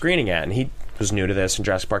Park was screening at, and he was new to this, and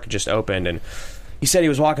Jurassic Park had just opened, and he said he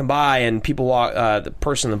was walking by, and the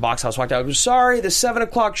person in the box house walked out. He was, sorry, the 7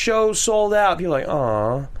 o'clock show sold out. People were like,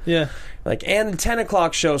 aw. Yeah. Like, and the 10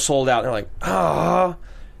 o'clock show sold out. And they're like, aw.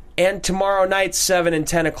 And tomorrow night's 7 and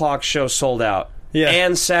 10 o'clock show sold out. Yeah.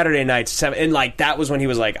 And Saturday night's 7. And, like, that was when he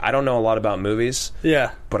was like, I don't know a lot about movies.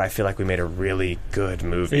 Yeah. But I feel like we made a really good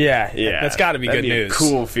movie. Yeah. That's got to be good news. A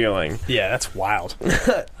cool feeling. Yeah, that's wild.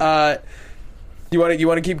 You want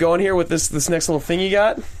to keep going here with this next little thing you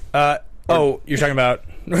got? You're talking about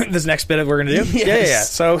this next bit that we're going to do? Yes.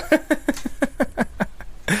 Yeah.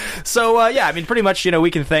 So, I mean, pretty much,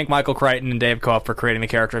 we can thank Michael Crichton and Dave Koepp for creating the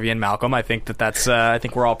character of Ian Malcolm. I think that's I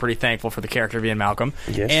think we're all pretty thankful for the character of Ian Malcolm.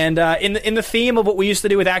 Yes. And in the theme of what we used to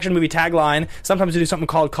do with Action Movie Tagline, sometimes we do something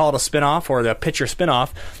called Call It a Spinoff, or the Pitch Your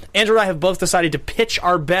Spinoff. Andrew and I have both decided to pitch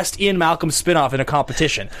our best Ian Malcolm spinoff in a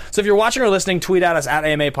competition. So if you're watching or listening, tweet at us at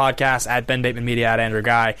AMA Podcast, at Ben Bateman Media, at Andrew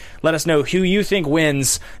Guy. Let us know who you think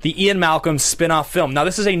wins the Ian Malcolm spinoff film. Now,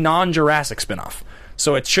 this is a non-Jurassic spinoff,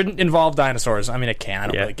 so it shouldn't involve dinosaurs. I mean, it can. I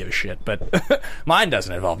don't really give a shit, but mine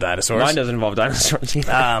doesn't involve dinosaurs. Mine doesn't involve dinosaurs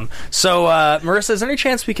either. Marissa, is there any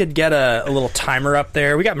chance we could get a little timer up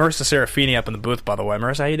there? We got Marissa Serafini up in the booth, by the way.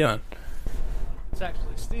 Marissa, how you doing? It's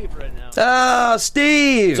actually Steve right now. Oh,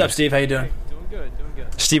 Steve! What's up, Steve? How you doing? Doing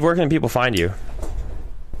good. Steve, where can people find you?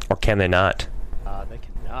 Or can they not? They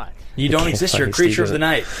cannot. You don't exist. You're a creature of the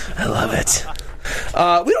night. I love it.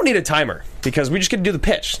 We don't need a timer because we just get to do the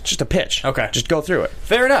pitch. Just a pitch. Okay. Just go through it.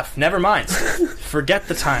 Fair enough. Never mind. Forget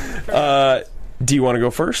the timer. Do you want to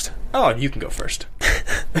go first? Oh, you can go first.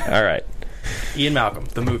 All right. Ian Malcolm,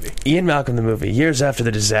 the movie. Ian Malcolm, the movie. Years after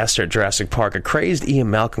the disaster at Jurassic Park, a crazed Ian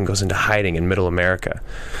Malcolm goes into hiding in Middle America.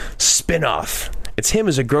 Spin-off. It's him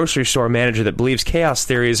as a grocery store manager that believes chaos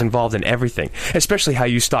theory is involved in everything, especially how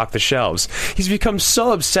you stock the shelves. He's become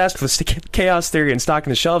so obsessed with chaos theory and stocking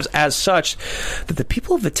the shelves as such that the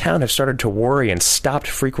people of the town have started to worry and stopped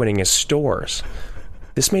frequenting his stores.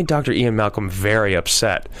 This made Dr. Ian Malcolm very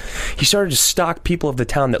upset. He started to stalk people of the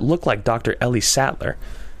town that looked like Dr. Ellie Sattler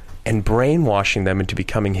and brainwashing them into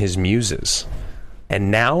becoming his muses.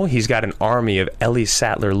 And now he's got an army of Ellie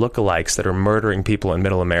Sattler lookalikes that are murdering people in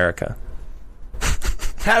Middle America.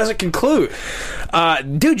 How does it conclude?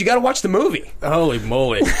 Dude, you gotta watch the movie. Holy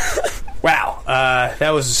moly. Wow.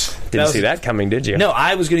 Didn't see that coming, did you? No,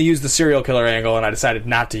 I was going to use the serial killer angle, and I decided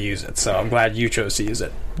not to use it, so I'm glad you chose to use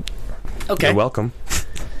it. Okay. You're welcome.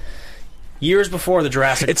 Years before the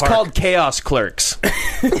Jurassic It's Park. called Chaos Clerks.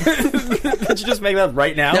 Did you just make that up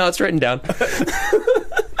right now? No, it's written down.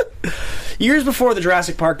 Years before the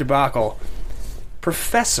Jurassic Park debacle,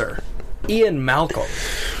 Professor Ian Malcolm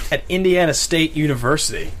at Indiana State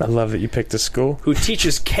University. I love that you picked a school. Who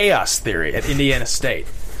teaches chaos theory at Indiana State.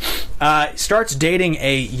 Starts dating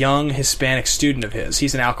a young Hispanic student of his.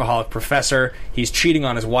 He's an alcoholic professor. He's cheating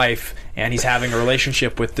on his wife, and he's having a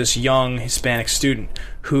relationship with this young Hispanic student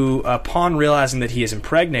who, upon realizing that he has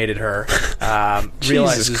impregnated her,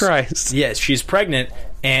 realizes... Jesus Christ. Yes, she's pregnant,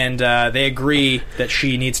 and they agree that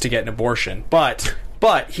she needs to get an abortion. But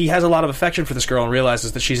he has a lot of affection for this girl and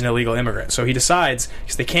realizes that she's an illegal immigrant. So he decides,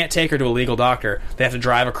 because they can't take her to a legal doctor, they have to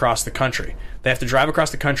drive across the country. They have to drive across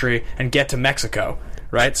the country and get to Mexico.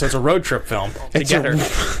 Right, so it's a road trip film to get her.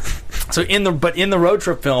 So in the road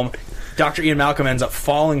trip film, Dr. Ian Malcolm ends up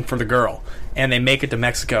falling for the girl, and they make it to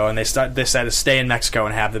Mexico, and they decide to stay in Mexico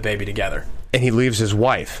and have the baby together. And he leaves his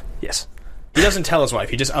wife. Yes, he doesn't tell his wife.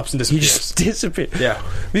 He just ups and disappears. He just disappears. Yeah,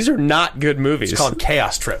 these are not good movies. It's called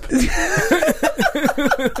Chaos Trip.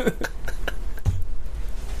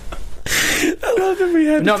 I love that we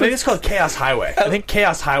had. No, maybe it's called Chaos Highway. I think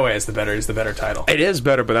Chaos Highway is the better title. It is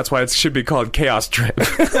better, but that's why it should be called Chaos Trip.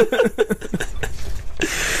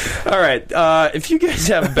 All right, if you guys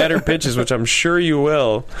have better pitches, which I'm sure you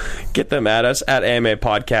will, get them at us at AMA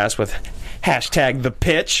Podcast with hashtag the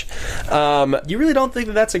pitch. You really don't think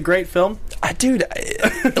that that's a great film? Dude,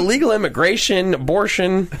 illegal immigration,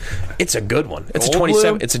 abortion, it's a good one. It's a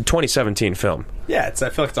 2017 film. Yeah, I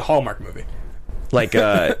feel like it's a Hallmark movie. Like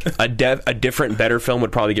a different, better film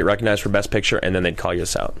would probably get recognized for Best Picture, and then they'd call you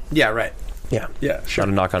us out. Yeah, right. Yeah, sure.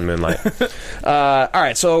 Not a knock on Moonlight. All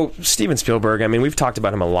right, so Steven Spielberg. I mean, we've talked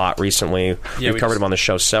about him a lot recently. We've covered him on the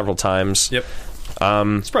show several times. Yep.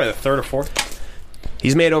 It's probably the third or fourth.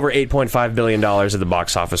 He's made over $8.5 billion at the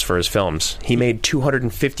box office for his films. He made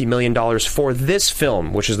 $250 million for this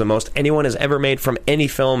film, which is the most anyone has ever made from any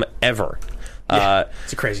film ever. Yeah,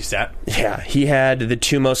 it's a crazy stat. Yeah, he had the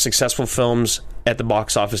two most successful films at the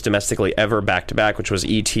box office domestically ever back-to-back, which was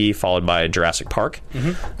E.T. followed by Jurassic Park.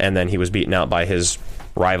 And then he was beaten out by his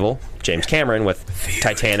rival, James Cameron, with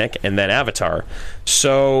Titanic and then Avatar.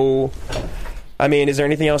 So, I mean, is there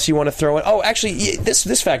anything else you want to throw in? Oh, actually,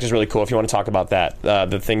 this fact is really cool if you want to talk about that.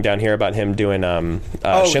 The thing down here about him doing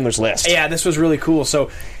Schindler's List. Yeah, this was really cool. So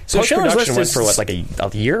Schindler's List went for, what, like a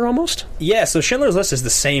year almost? Yeah, so Schindler's List is the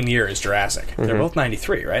same year as Jurassic. They're both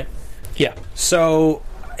 93, right? Yeah. So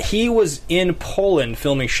he was in Poland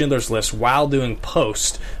filming Schindler's List while doing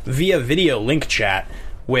post via video link chat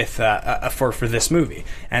with for this movie.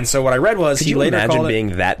 And so what I read was he later called it...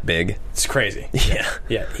 being that big? It's crazy.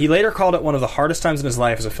 Yeah. He later called it one of the hardest times in his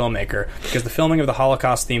life as a filmmaker because the filming of the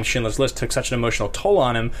Holocaust-themed Schindler's List took such an emotional toll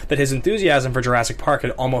on him that his enthusiasm for Jurassic Park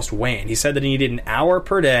had almost waned. He said that he needed an hour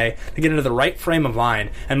per day to get into the right frame of mind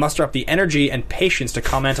and muster up the energy and patience to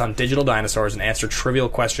comment on digital dinosaurs and answer trivial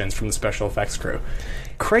questions from the special effects crew.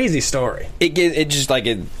 Crazy story. It just, like,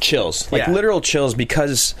 it chills. Like, literal chills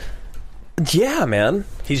because... Yeah, man.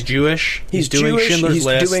 He's Jewish. He's doing Schindler's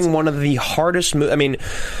List. He's doing one of the hardest movies. I mean,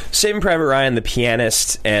 Saving Private Ryan, The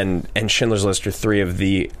Pianist, and Schindler's List are three of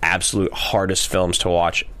the absolute hardest films to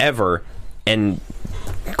watch ever. And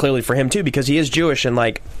clearly for him, too, because he is Jewish. And,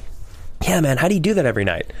 like, yeah, man, how do you do that every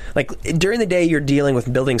night? Like, during the day, you're dealing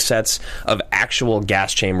with building sets of actual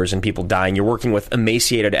gas chambers and people dying. You're working with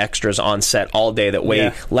emaciated extras on set all day that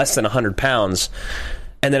weigh less than 100 pounds.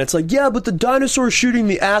 And then it's like, yeah, but the dinosaur shooting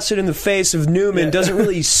the acid in the face of Newman doesn't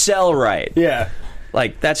really sell right. Yeah.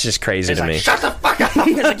 Like, that's just crazy to me. Shut the fuck up!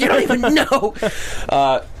 He's like, you don't even know!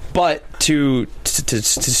 But to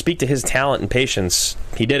speak to his talent and patience,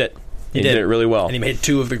 he did it. He did it really well. And he made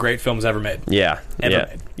two of the great films ever made. Yeah. Ever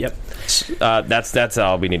made. Yep. That's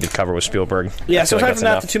all we need to cover with Spielberg. Yeah, so aside from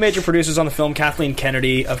that, the two major producers on the film, Kathleen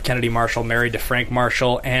Kennedy of Kennedy Marshall, married to Frank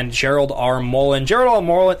Marshall, and Gerald R. Mullen.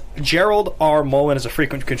 Gerald R. Mullen is a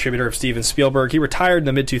frequent contributor of Steven Spielberg. He retired in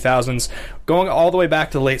the mid-2000s, going all the way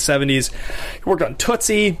back to the late 70s. He worked on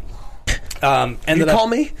Tootsie. You call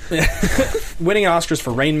me? Winning Oscars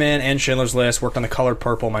for Rain Man and Schindler's List, worked on The Colored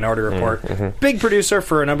Purple, Minority Report. Big producer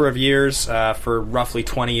for a number of years, for roughly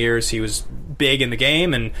 20 years. He was big in the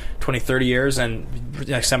game, and 20, 30 years, and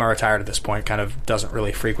semi-retired at this point, kind of doesn't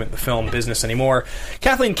really frequent the film business anymore.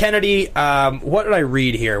 Kathleen Kennedy, what did I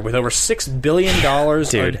read here? With over $6 billion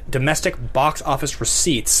of domestic box office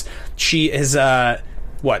receipts, she is... the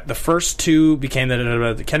first two became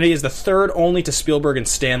the Kennedy is the third only to Spielberg and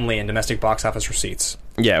Stan Lee in domestic box office receipts.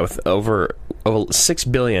 Yeah, with over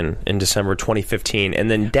 $6 billion in December 2015,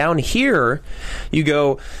 and then down here you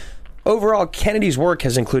go Overall, Kennedy's work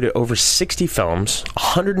has included over 60 films,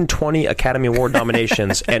 120 Academy Award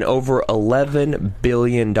nominations, and over $11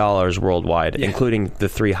 billion worldwide, including the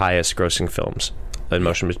 3 highest grossing films in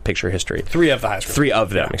motion picture history. 3 of the highest. 3 of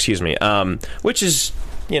them, excuse me. Which is,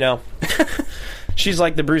 she's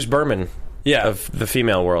like the Bruce Berman of the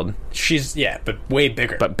female world. She's, but way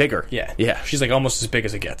bigger. But bigger. Yeah. She's like almost as big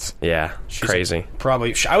as it gets. Yeah, she's crazy. Like,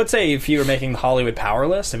 probably, I would say if you were making the Hollywood power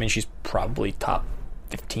list, I mean, she's probably top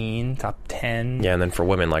 15, top 10. Yeah, and then for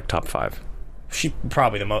women, like top 5. She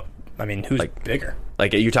probably the most. I mean, who's like bigger?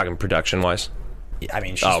 Like, are you talking production wise? I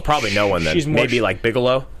mean, probably no one then. She's maybe like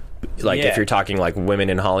Bigelow. Like if you're talking like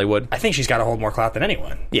women in Hollywood, I think she's got to hold more clout than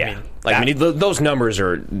anyone. Yeah, those numbers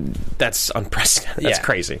that's unprecedented. That's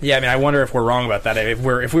crazy. Yeah, I mean, I wonder if we're wrong about that. If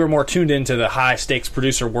we were more tuned into the high stakes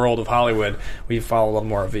producer world of Hollywood, we'd follow a little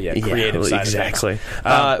more of the creative side. Exactly.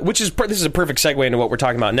 This is a perfect segue into what we're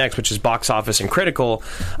talking about next, which is box office and critical.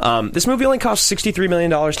 This movie only cost $63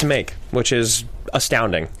 million to make, which is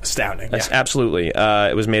astounding. That's absolutely.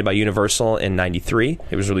 It was made by Universal in '93.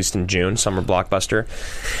 It was released in June, summer blockbuster.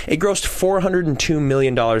 It grossed $402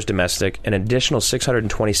 million domestic, an additional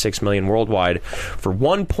 $626 million worldwide, for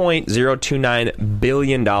 $1.029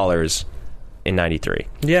 billion in '93.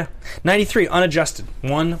 Yeah, '93 unadjusted,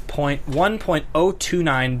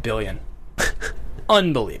 $1.029 billion.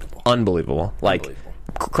 Unbelievable. Like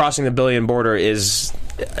crossing the billion border is.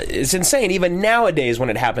 It's insane. Even nowadays,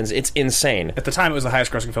 when it happens, it's insane. At the time, it was the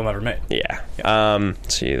highest grossing film ever made. Yeah.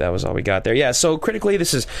 Let's see, that was all we got there. Yeah, so critically,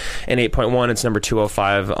 this is an 8.1. It's number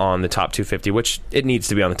 205 on the top 250, which it needs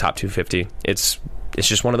to be on the top 250. It's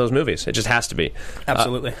just one of those movies. It just has to be.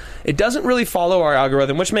 Absolutely. It doesn't really follow our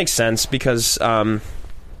algorithm, which makes sense because...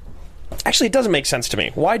 Actually, it doesn't make sense to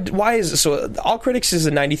me. Why is it? So All Critics is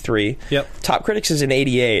in 93. Yep. Top Critics is in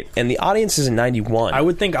 88, and the audience is in 91. I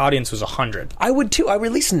would think audience was 100. I would too. I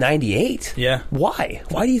released 98. Yeah. Why?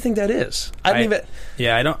 Why do you think that is? I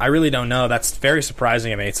really don't know. That's very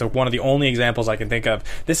surprising to me. It's one of the only examples I can think of.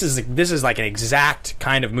 This is like an exact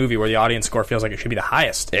kind of movie where the audience score feels like it should be the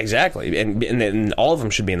highest. Exactly, and all of them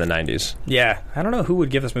should be in the 90s. Yeah, I don't know who would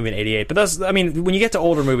give this movie an 88, but that's. I mean, when you get to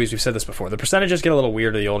older movies, we've said this before. The percentages get a little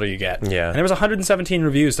weirder the older you get. Yeah. And there was 117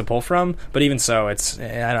 reviews to pull from, but even so, I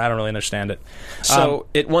don't really understand it. So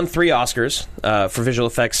it won 3 Oscars for visual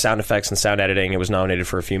effects, sound effects, and sound editing. It was nominated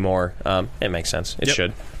for a few more. It makes sense. It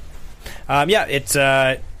should. It's.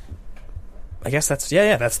 I guess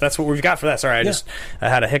that's what we've got for that. Sorry, I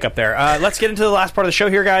had a hiccup there. Let's get into the last part of the show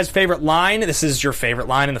here, guys. Favorite line. This is your favorite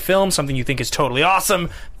line in the film, something you think is totally awesome.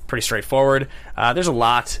 Pretty straightforward. There's a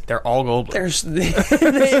lot. They're all Goldblum.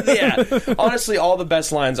 Honestly, all the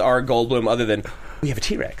best lines are Goldblum, other than "We have a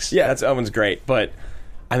T-Rex." Yeah, that one's great. But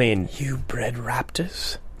I mean, you bred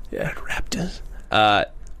raptors. Yeah, raptors.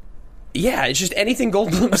 It's just anything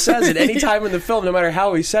Goldblum says at any time in the film, no matter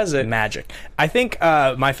how he says it. Magic. I think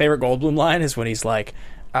my favorite Goldblum line is when he's like.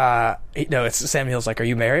 It's Samuel's like, "Are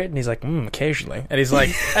you married?" And he's like, "Occasionally." And he's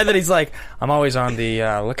like, "I'm always on the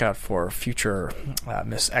lookout for future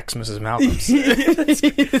Mrs. Malcolms."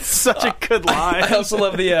 It's such a good line. I also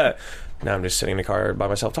love the. Now I'm just sitting in the car by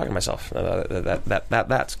myself talking to myself.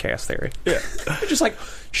 That's chaos theory. Yeah, just like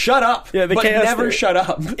shut up. Yeah, but never theory. Shut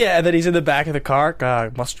up. Yeah, and then he's in the back of the car.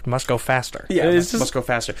 Must go faster. Yeah, must go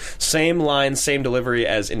faster. Same line, same delivery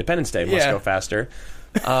as Independence Day. Must go faster.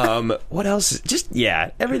 What else?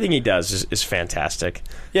 Everything he does is fantastic.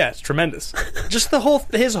 Yeah, it's tremendous. Just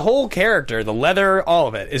his whole character, the leather, all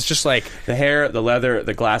of it is just like the hair, the leather,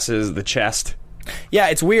 the glasses, the chest. Yeah,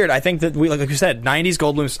 it's weird. I think that like you said, 90s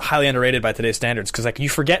Goldblum's highly underrated by today's standards because like you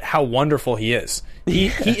forget how wonderful he is. He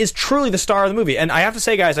is truly the star of the movie. And I have to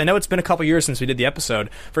say, guys, I know it's been a couple years since we did the episode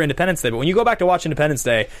for Independence Day, but when you go back to watch Independence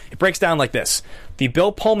Day, it breaks down like this. The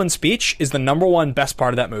Bill Pullman speech is the number 1 best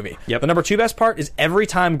part of that movie. Yep. The number 2 best part is every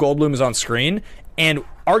time Goldblum is on screen, and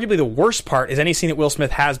arguably the worst part is any scene that Will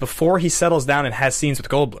Smith has before he settles down and has scenes with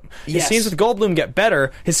Goldblum. His scenes with Goldblum get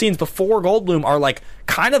better. His scenes before Goldblum are like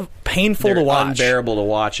kind of painful to watch. Unbearable to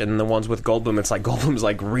watch. And the ones with Goldblum, it's like Goldblum's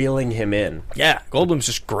like reeling him in. Yeah, Goldblum's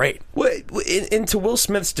just great. And to Will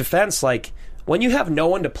Smith's defense, like when you have no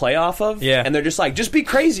one to play off of, and they're just like, just be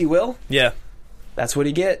crazy, Will. Yeah. That's what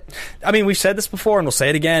he get. I mean, we've said this before, and we'll say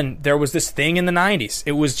it again. There was this thing in the 90s.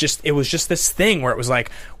 It was just this thing where it was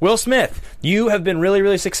like, Will Smith, you have been really,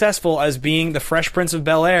 really successful as being the Fresh Prince of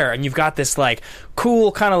Bel-Air, and you've got this like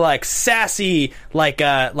cool, kind of like sassy, like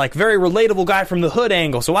very relatable guy from the hood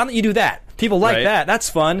angle. So why don't you do that? People like that. That's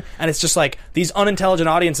fun. And it's just like these unintelligent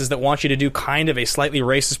audiences that want you to do kind of a slightly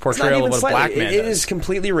racist portrayal of what a black man does. It is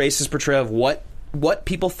completely racist portrayal of what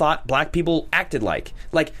people thought black people acted like.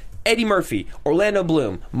 Like, Eddie Murphy, Orlando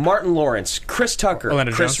Bloom, Martin Lawrence, Chris Tucker,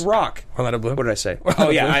 Orlando Chris Jones. Rock. Orlando Bloom. What did I say? Oh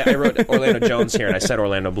yeah, I wrote Orlando Jones here, and I said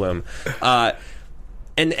Orlando Bloom.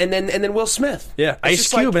 And then Will Smith. Yeah, It's Ice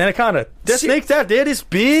just Cube and Anaconda. This makes that is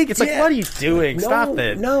big. It's like, Yeah. what are you doing? Stop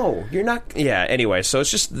it. No, you're not. Yeah. Anyway, so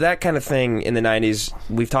it's just that kind of thing in the '90s.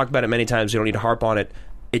 We've talked about it many times. We don't need to harp on it.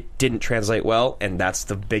 It didn't translate well, and that's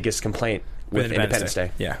the biggest complaint with Independence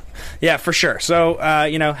Day. Yeah, for sure. So,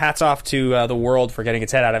 hats off to the world for getting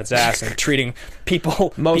its head out of its ass and treating people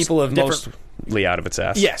of different... Mostly out of its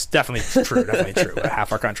ass. Yes, definitely true. Definitely true.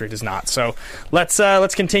 Half our country does not. So let's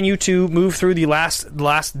continue to move through the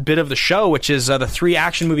last bit of the show, which is the 3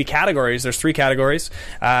 action movie categories. There's 3 categories: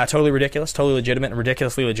 totally ridiculous, totally legitimate, and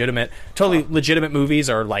ridiculously legitimate. Totally legitimate movies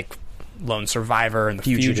are like Lone Survivor and The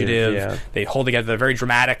Fugitive. Yeah. They hold together. They're very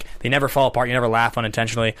dramatic. They never fall apart. You never laugh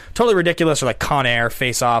unintentionally. Totally ridiculous are like Con Air,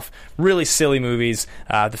 Face Off, really silly movies.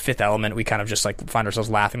 The Fifth Element, we kind of just like find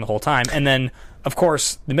ourselves laughing the whole time. And then, of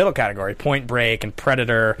course, the middle category, Point Break and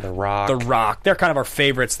Predator. The Rock. They're kind of our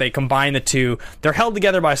favorites. They combine the two. They're held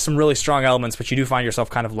together by some really strong elements, but you do find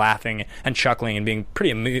yourself kind of laughing and chuckling and being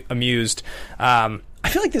pretty amused. I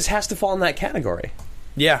feel like this has to fall in that category.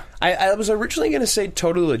 Yeah. I was originally going to say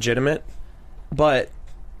totally legitimate, but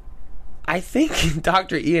I think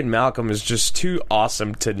Dr. Ian Malcolm is just too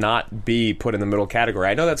awesome to not be put in the middle category.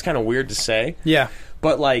 I know that's kind of weird to say. Yeah.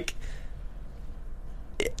 But, like,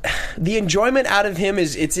 the enjoyment out of him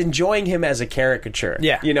is it's enjoying him as a caricature.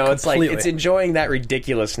 Yeah, it's like completely. it's enjoying that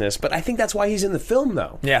ridiculousness. But I think that's why he's in the film,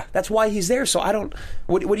 though. Yeah. That's why he's there. So I don't...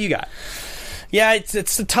 What do you got? Yeah,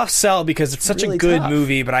 it's a tough sell because it's such really a good tough.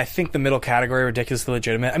 movie, but I think the middle category, ridiculously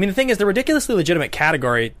legitimate. I mean, the thing is, the ridiculously legitimate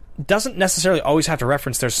category doesn't necessarily always have to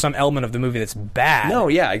reference there's some element of the movie that's bad. No,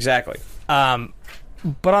 yeah, exactly.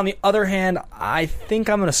 But on the other hand, I think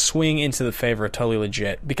I'm going to swing into the favor of totally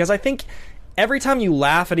legit because I think every time you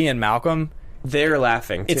laugh at Ian Malcolm, they're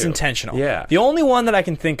laughing, too. It's intentional. Yeah. The only one that I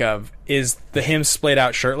can think of is the him splayed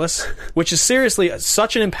out shirtless, which is seriously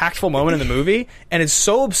such an impactful moment in the movie, and it's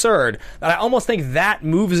so absurd that I almost think that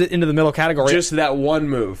moves it into the middle category. Just that one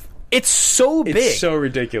move. It's so big. It's so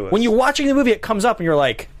ridiculous. When you're watching the movie, it comes up and you're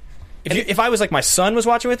like, if I was like my son was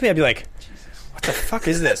watching with me, I'd be like, what the fuck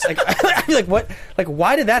is this? Like, I'd be like, what? Like,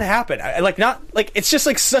 why did that happen? It's just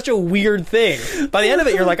like such a weird thing. By the end of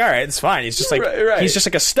it, you're like, all right, it's fine. He's just like, he's just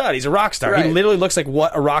like a stud. He's a rock star. Right. He literally looks like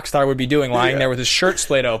what a rock star would be doing, lying there with his shirt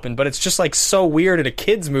splayed open. But it's just like so weird in a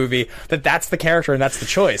kid's movie that's the character and that's the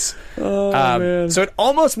choice. Oh man! So it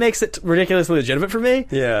almost makes it ridiculously legitimate for me.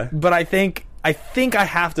 Yeah. But I think I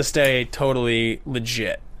have to stay totally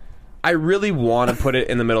legit. I really want to put it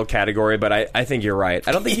in the middle category, but I think you're right.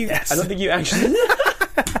 I don't think you actually.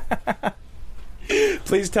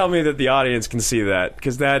 Please tell me that the audience can see that,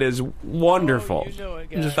 because that is wonderful.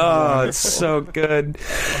 Oh, it's so good.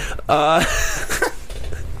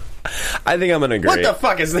 I think I'm going to agree. What the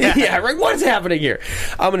fuck is that? Yeah, right. What is happening here?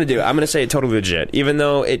 I'm going to say totally legit, even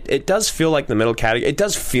though it does feel like the middle category. It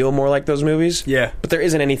does feel more like those movies. Yeah. But there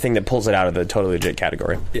isn't anything that pulls it out of the totally legit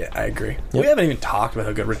category. Yeah, I agree. Yep. We haven't even talked about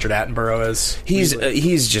how good Richard Attenborough is.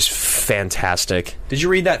 He's just fantastic. Did you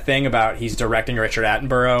read that thing about he's directing Richard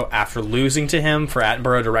Attenborough after losing to him for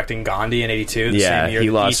Attenborough directing Gandhi in '82? Yeah, same year he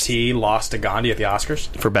lost. E.T. lost to Gandhi at the Oscars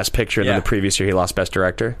For Best Picture, and then the previous year he lost Best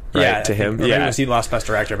Director. Right, yeah, to him. Maybe it was he lost Best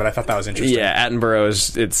Director, but I thought that was interesting. Yeah, Attenborough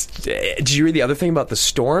is. Did you read the other thing about the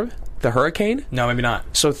storm? The hurricane? No, maybe not.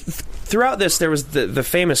 So throughout this, there was the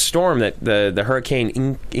famous storm that the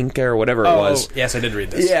Hurricane Inca or whatever it was. Oh, yes, I did read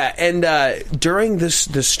this. Yeah, and during the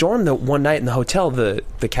storm, one night in the hotel, the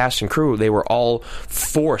cast and crew, they were all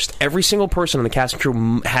forced. Every single person in the cast and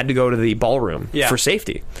crew had to go to the ballroom for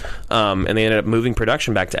safety. And they ended up moving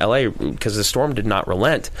production back to L.A. because the storm did not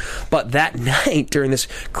relent. But that night, during this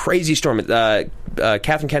crazy storm,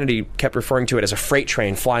 Kathleen Kennedy kept referring to it as a freight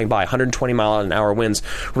train flying by, 120-mile-an-hour winds,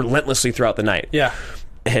 relentlessly throughout the night. Yeah.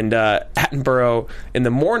 And Attenborough, in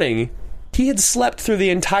the morning, he had slept through the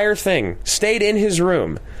entire thing, stayed in his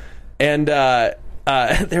room. And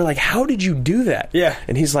they're like, how did you do that? Yeah.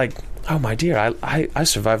 And he's like, oh, my dear, I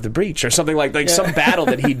survived the breach, or something like some battle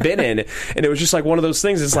that he'd been in. And it was just like one of those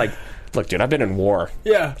things. It's like, look, dude, I've been in war.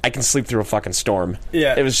 Yeah. I can sleep through a fucking storm.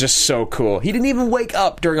 Yeah. It was just so cool. He didn't even wake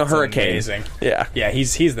up during a hurricane. Amazing. Yeah. Yeah,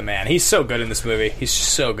 he's the man. He's so good in this movie. He's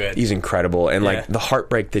so good. He's incredible. And, like, the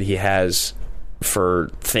heartbreak that he has for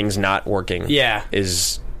things not working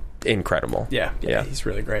is incredible. Yeah, he's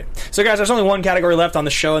really great. So, guys, there's only one category left on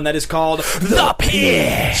the show, and that is called The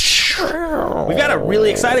Pitch. We've got a really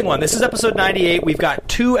exciting one. This is episode 98. We've got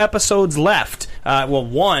 2 episodes left.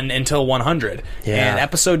 One until 100. Yeah. And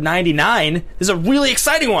episode 99 is a really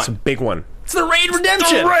exciting one. It's a big one. It's The Raid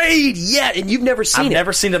Redemption. The Raid, yeah, and you've never seen it. I've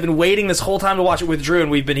never seen it. I've been waiting this whole time to watch it with Drew,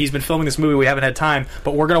 and he's been filming this movie. We haven't had time,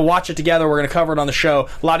 but we're going to watch it together. We're going to cover it on the show.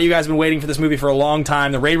 A lot of you guys have been waiting for this movie for a long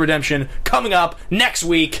time. The Raid Redemption coming up next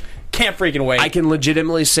week. Can't freaking wait. I can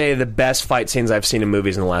legitimately say the best fight scenes I've seen in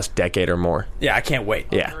movies in the last decade or more. Yeah, I can't wait.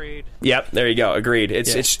 Yeah. Agreed. Yep, there you go. Agreed.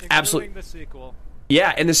 It's absolutely the sequel.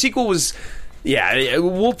 Yeah, and the sequel was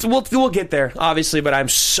we'll get there, obviously, but I'm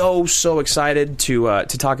so excited to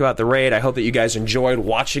talk about The Raid. I hope that you guys enjoyed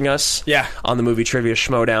watching us on the Movie Trivia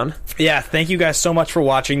Schmodown. Yeah, thank you guys so much for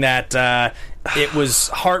watching that. It was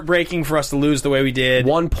heartbreaking for us to lose the way we did.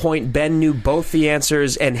 1 point, Ben knew both the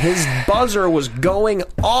answers, and his buzzer was going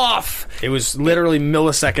off. It was literally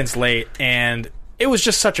milliseconds late, and it was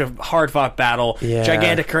just such a hard-fought battle. Yeah.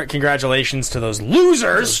 Gigantic congratulations to those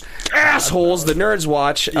losers. Those assholes, the Nerds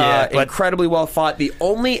Watch. Incredibly well fought. The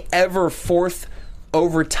only ever fourth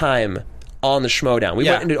overtime on the Schmodown. We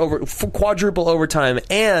went into quadruple overtime,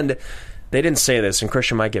 and they didn't say this, and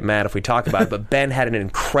Christian might get mad if we talk about it, but Ben had an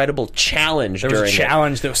incredible challenge during it. There was a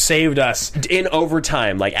challenge that saved us. In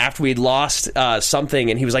overtime, like after we'd lost something,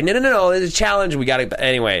 and he was like, no, it's a challenge. We got to...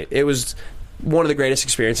 Anyway, it was one of the greatest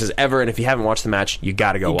experiences ever, and if you haven't watched the match, you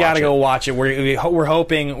got to go watch it. You got to go watch it. We're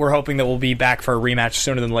hoping that we'll be back for a rematch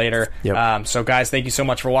sooner than later. Yep. So guys, thank you so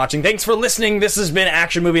much for watching. Thanks for listening. This has been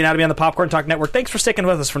Action Movie Anatomy on the Popcorn Talk Network. Thanks for sticking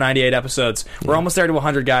with us for 98 episodes. We're almost there to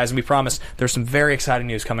 100, guys, and we promise there's some very exciting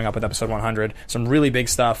news coming up with episode 100. Some really big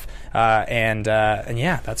stuff, and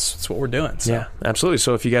yeah, that's what we're doing. So. Yeah, absolutely.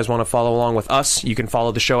 So if you guys want to follow along with us, you can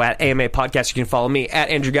follow the show at AMA Podcast. You can follow me at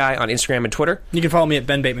Andrew Guy on Instagram and Twitter. You can follow me at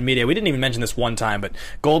Ben Bateman Media. We didn't even mention this one time, but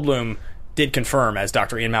Goldblum did confirm as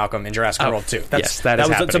Dr. Ian Malcolm in Jurassic World 2. That's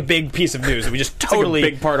a big piece of news that we just totally... It's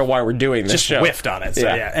like a big part of why we're doing this show. Whiffed on it. So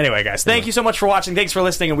yeah. Anyway, guys, thank you so much for watching. Thanks for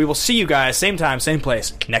listening, and we will see you guys same time, same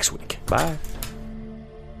place next week. Bye.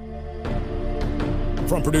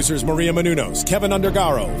 From producers Maria Menounos, Kevin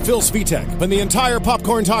Undergaro, Phil Svitek, and the entire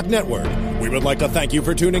Popcorn Talk Network, we would like to thank you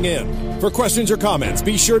for tuning in. For questions or comments,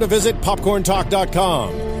 be sure to visit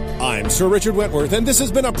popcorntalk.com. I'm Sir Richard Wentworth, and this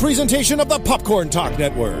has been a presentation of the Popcorn Talk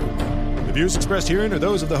Network. The views expressed herein are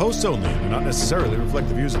those of the hosts only and do not necessarily reflect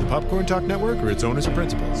the views of the Popcorn Talk Network or its owners or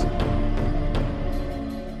principals.